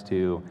applies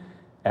to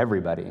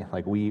everybody.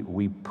 Like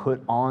we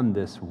put on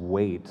this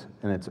weight,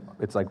 and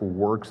it's like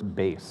works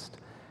based,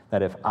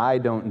 that if I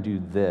don't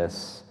do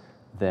this,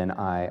 then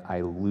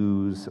I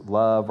lose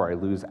love or I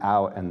lose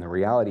out. And the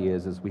reality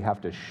is we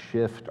have to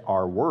shift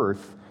our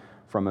worth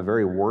from a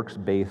very works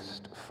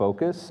based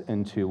focus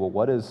into, well,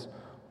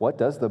 what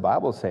does the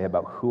Bible say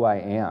about who I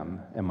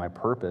am and my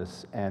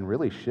purpose, and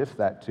really shift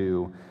that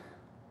to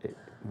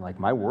like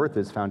my worth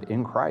is found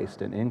in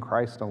Christ and in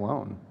Christ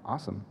alone.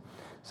 Awesome.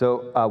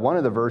 So one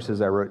of the verses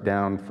I wrote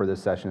down for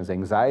this session is,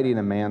 anxiety in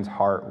a man's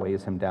heart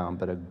weighs him down,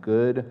 but a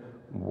good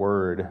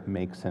word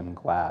makes him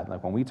glad.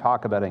 Like when we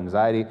talk about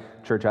anxiety,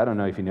 church, I don't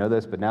know if you know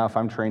this, but now if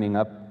I'm training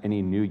up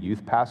any new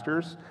youth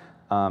pastors,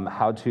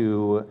 how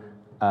to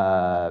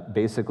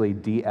basically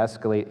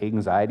de-escalate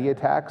anxiety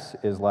attacks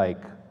is like,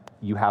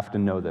 you have to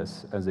know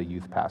this as a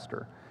youth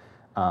pastor.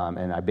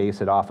 And I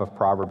base it off of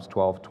Proverbs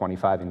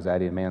 12:25,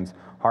 anxiety in man's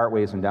heart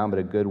weighs him down, but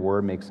a good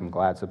word makes him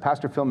glad. So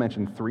Pastor Phil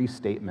mentioned 3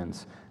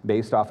 statements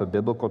based off of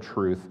biblical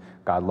truth.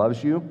 God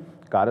loves you,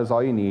 God is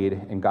all you need,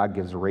 and God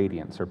gives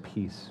radiance or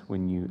peace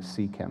when you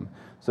seek him.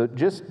 So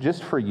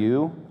just for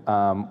you,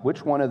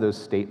 which one of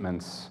those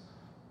statements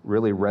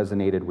really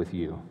resonated with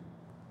you?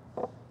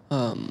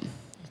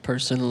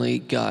 Personally,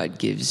 God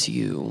gives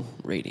you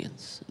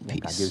radiance and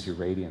peace. God gives you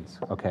radiance.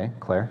 Okay,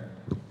 Claire?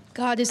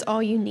 God is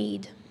all you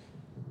need.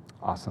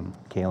 Awesome.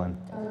 Kaylin?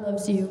 God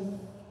loves you.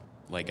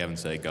 Like Evan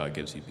said, God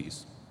gives you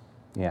peace.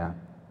 Yeah.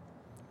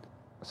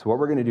 So what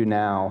we're going to do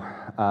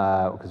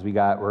now, because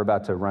we're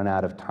about to run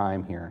out of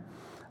time here,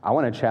 I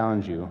want to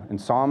challenge you. In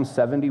Psalm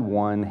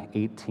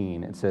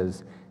 71:18, it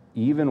says,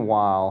 even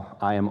while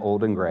I am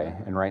old and gray,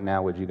 and right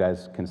now, would you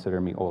guys consider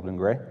me old and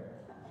gray?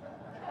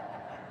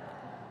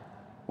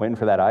 Waiting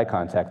for that eye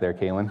contact there,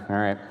 Kaylin. All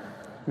right.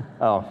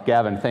 Oh,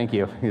 Gavin, thank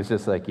you. He's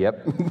just like,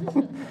 yep.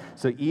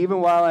 So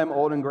even while I'm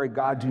old and gray,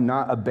 God, do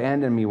not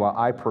abandon me while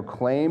I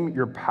proclaim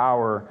your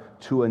power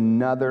to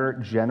another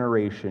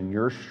generation,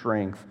 your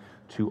strength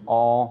to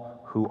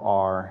all who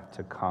are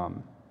to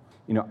come.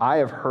 You know, I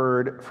have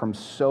heard from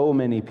so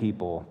many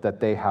people that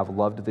they have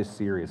loved this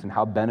series and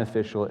how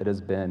beneficial it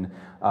has been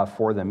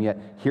for them. Yet,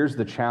 here's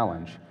the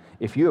challenge.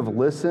 If you have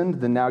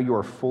listened, then now you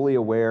are fully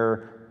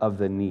aware of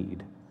the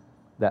need.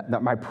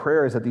 That my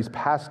prayer is that these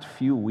past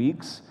few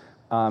weeks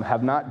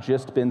have not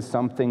just been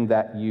something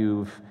that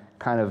you've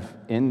kind of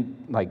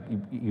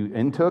you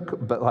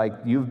intook, but like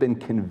you've been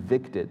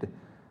convicted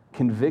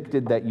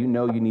that you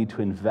know you need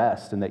to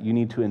invest and that you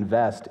need to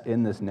invest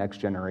in this next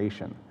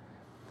generation.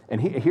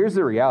 And here's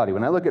the reality.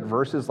 When I look at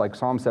verses like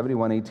Psalm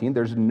 71:18,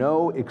 there's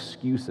no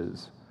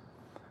excuses.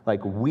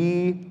 Like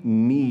we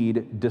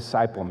need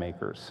disciple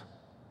makers.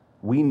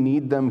 We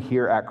need them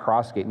here at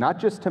Crossgate, not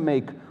just to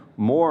make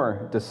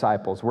more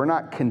disciples. We're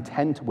not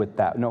content with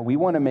that. No, we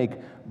want to make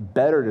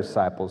better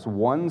disciples,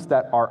 ones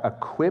that are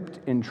equipped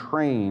and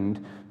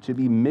trained to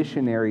be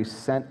missionaries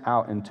sent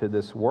out into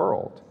this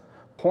world,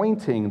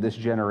 pointing this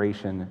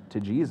generation to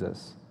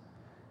Jesus.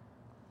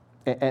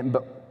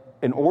 But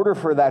in order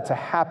for that to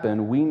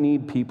happen, we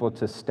need people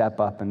to step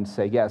up and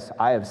say, yes,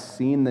 I have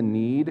seen the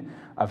need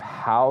of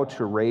how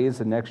to raise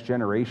the next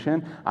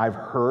generation. I've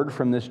heard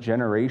from this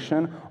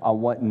generation on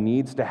what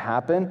needs to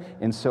happen.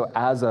 And so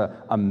as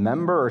a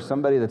member or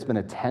somebody that's been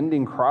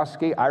attending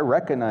Crossgate, I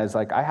recognize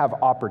like I have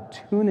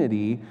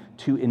opportunity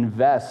to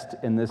invest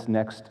in this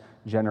next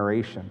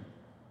generation.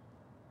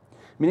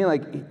 Meaning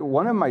like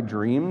one of my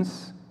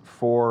dreams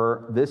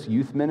for this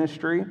youth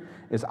ministry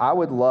is I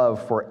would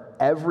love for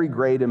every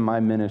grade in my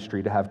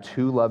ministry to have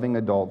 2 loving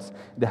adults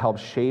to help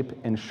shape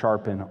and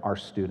sharpen our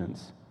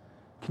students.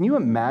 Can you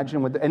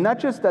imagine and not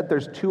just that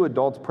there's 2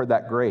 adults per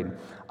that grade.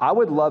 I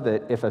would love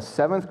it if a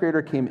 7th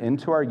grader came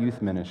into our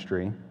youth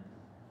ministry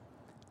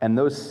and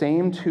those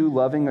same 2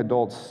 loving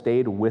adults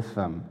stayed with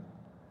them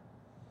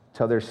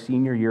till their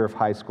senior year of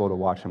high school to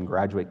watch them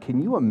graduate.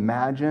 Can you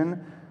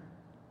imagine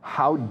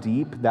how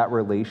deep that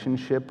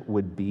relationship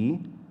would be?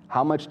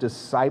 How much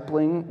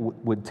discipling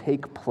would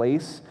take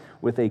place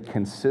with a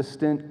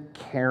consistent,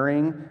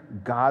 caring,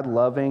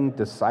 God-loving,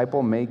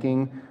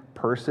 disciple-making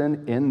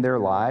person in their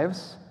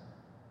lives?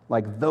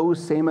 Like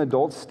those same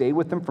adults stayed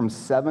with them from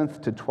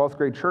 7th to 12th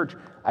grade church.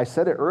 I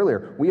said it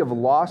earlier, we have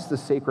lost the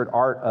sacred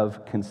art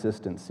of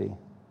consistency.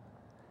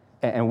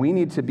 And we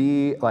need to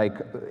be like,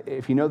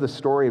 if you know the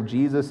story of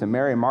Jesus and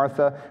Mary and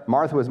Martha,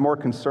 Martha was more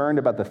concerned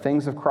about the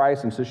things of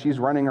Christ, and so she's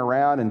running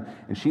around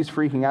and she's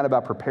freaking out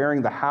about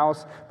preparing the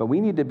house. But we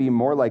need to be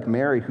more like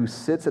Mary, who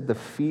sits at the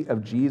feet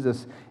of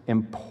Jesus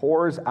and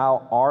pours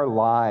out our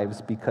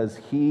lives because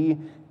he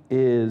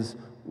is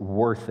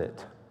worth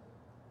it.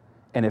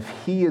 And if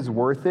he is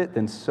worth it,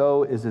 then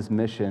so is his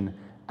mission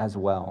as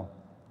well.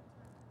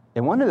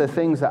 And one of the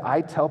things that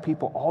I tell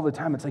people all the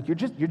time, it's like, you're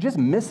just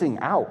missing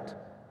out.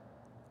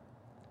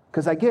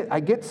 Because I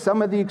get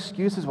some of the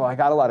excuses, well, I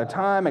got a lot of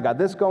time, I got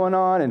this going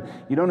on, and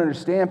you don't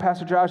understand,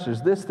 Pastor Josh,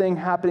 there's this thing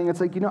happening. It's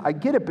like, I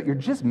get it, but you're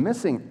just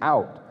missing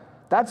out.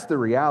 That's the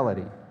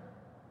reality.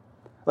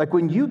 Like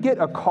when you get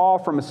a call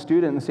from a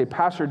student and say,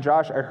 Pastor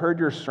Josh, I heard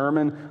your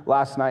sermon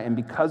last night, and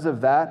because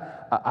of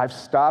that, I've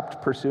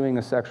stopped pursuing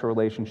a sexual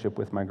relationship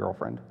with my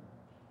girlfriend.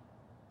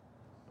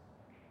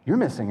 You're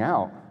missing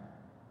out.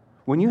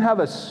 When you have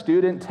a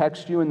student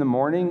text you in the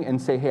morning and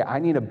say, hey, I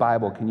need a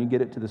Bible, can you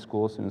get it to the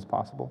school as soon as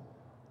possible?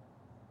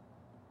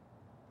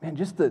 Man,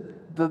 just the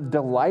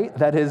delight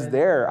that is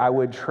there, I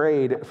would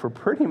trade for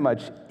pretty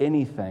much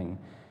anything.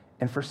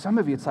 And for some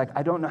of you, it's like,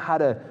 I don't know how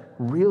to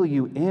reel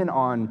you in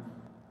on,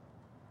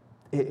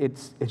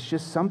 it's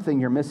just something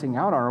you're missing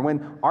out on. Or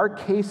when our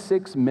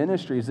K-6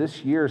 ministries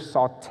this year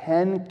saw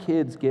 10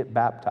 kids get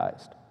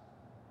baptized.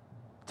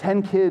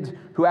 10 kids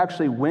who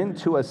actually went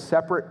to a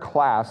separate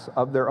class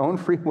of their own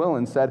free will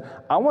and said,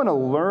 I want to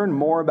learn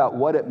more about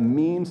what it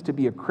means to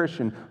be a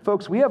Christian.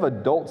 Folks, we have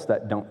adults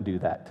that don't do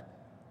that.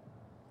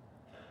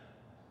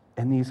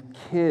 And these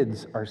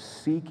kids are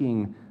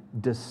seeking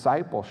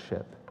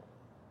discipleship.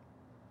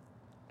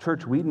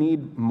 Church, we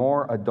need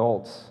more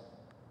adults.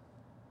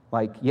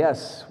 Like,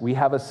 yes, we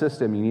have a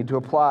system. You need to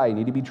apply. You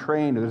need to be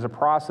trained. There's a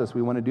process.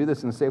 We want to do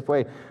this in a safe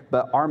way.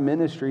 But our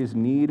ministries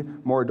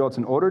need more adults.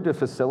 In order to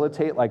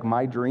facilitate, like,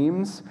 my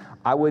dreams,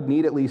 I would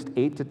need at least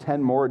 8 to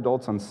 10 more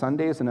adults on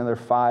Sundays, another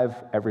 5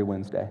 every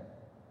Wednesday.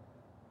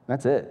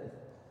 That's it.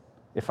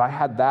 If I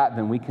had that,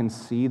 then we can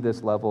see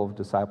this level of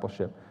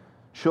discipleship.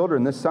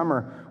 Children, this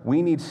summer,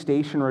 we need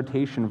station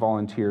rotation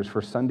volunteers for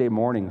Sunday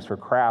mornings, for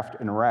craft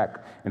and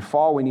rec. In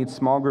fall, we need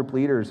small group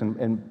leaders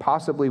and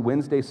possibly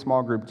Wednesday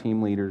small group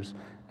team leaders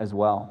as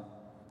well.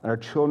 And our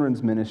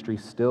children's ministry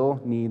still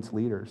needs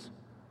leaders.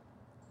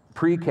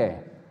 Pre-K,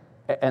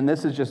 and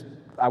this is just,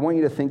 I want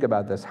you to think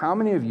about this. How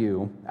many of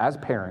you, as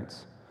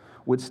parents,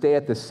 would stay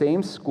at the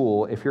same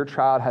school if your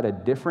child had a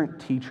different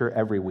teacher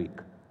every week?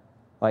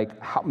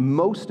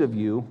 Most of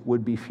you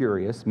would be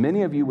furious.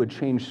 Many of you would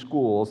change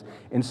schools,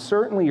 and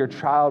certainly your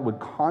child would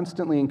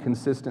constantly and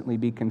consistently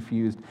be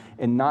confused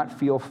and not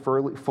feel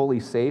fully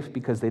safe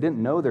because they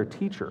didn't know their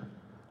teacher,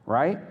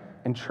 right?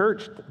 And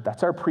church,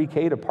 that's our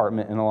pre-K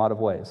department in a lot of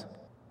ways.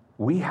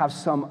 We have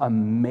some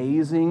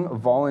amazing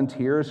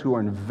volunteers who are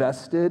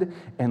invested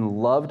and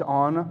loved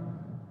on,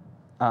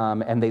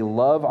 and they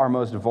love our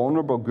most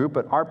vulnerable group,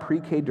 but our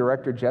pre-K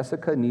director,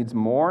 Jessica, needs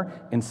more,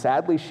 and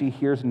sadly, she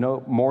hears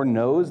more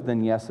no's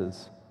than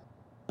yeses.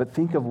 But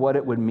think of what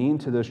it would mean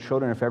to those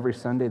children if every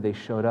Sunday they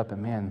showed up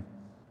and, man,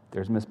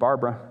 there's Miss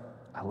Barbara.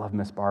 I love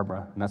Miss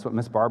Barbara, and that's what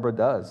Miss Barbara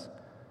does.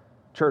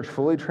 Church,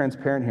 fully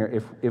transparent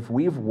here, if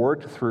we've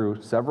worked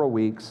through several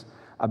weeks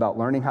about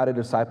learning how to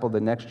disciple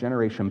the next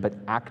generation, but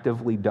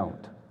actively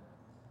don't,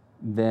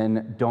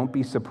 then don't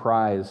be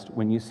surprised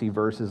when you see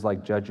verses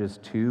like Judges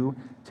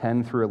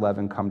 2:10 through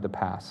 11 come to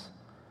pass.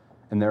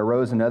 And there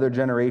arose another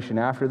generation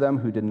after them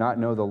who did not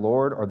know the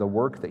Lord or the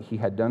work that he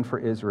had done for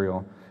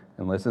Israel.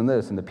 And listen to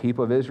this, and the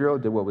people of Israel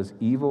did what was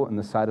evil in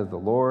the sight of the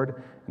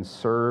Lord and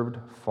served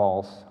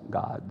false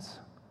gods.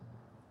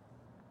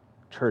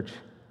 Church,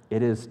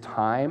 it is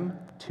time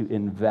to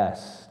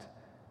invest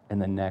in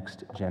the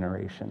next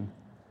generation.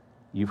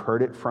 You've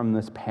heard it from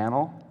this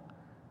panel,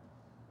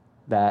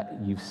 that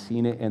you've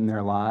seen it in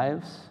their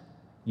lives.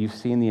 You've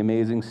seen the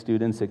amazing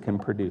students it can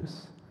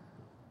produce.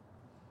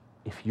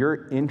 If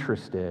you're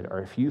interested, or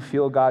if you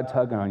feel God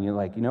tugging on you,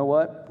 like, you know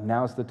what?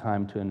 Now's the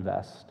time to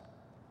invest.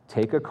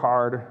 Take a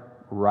card,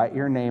 write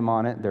your name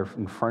on it. They're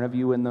in front of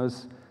you in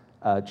those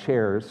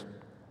chairs.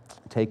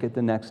 Take it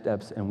the next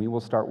steps, and we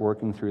will start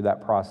working through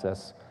that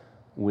process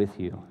with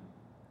you.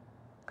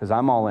 Because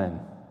I'm all in.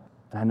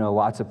 And I know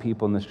lots of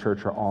people in this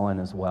church are all in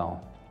as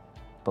well.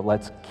 But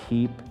let's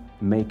keep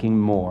making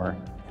more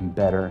and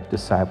better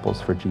disciples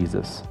for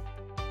Jesus.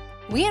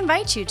 We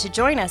invite you to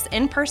join us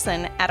in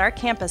person at our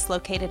campus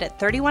located at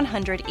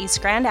 3100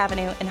 East Grand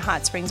Avenue in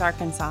Hot Springs,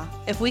 Arkansas.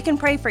 If we can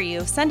pray for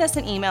you, send us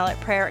an email at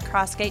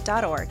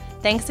prayer@crossgate.org.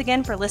 Thanks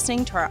again for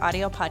listening to our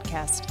audio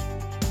podcast.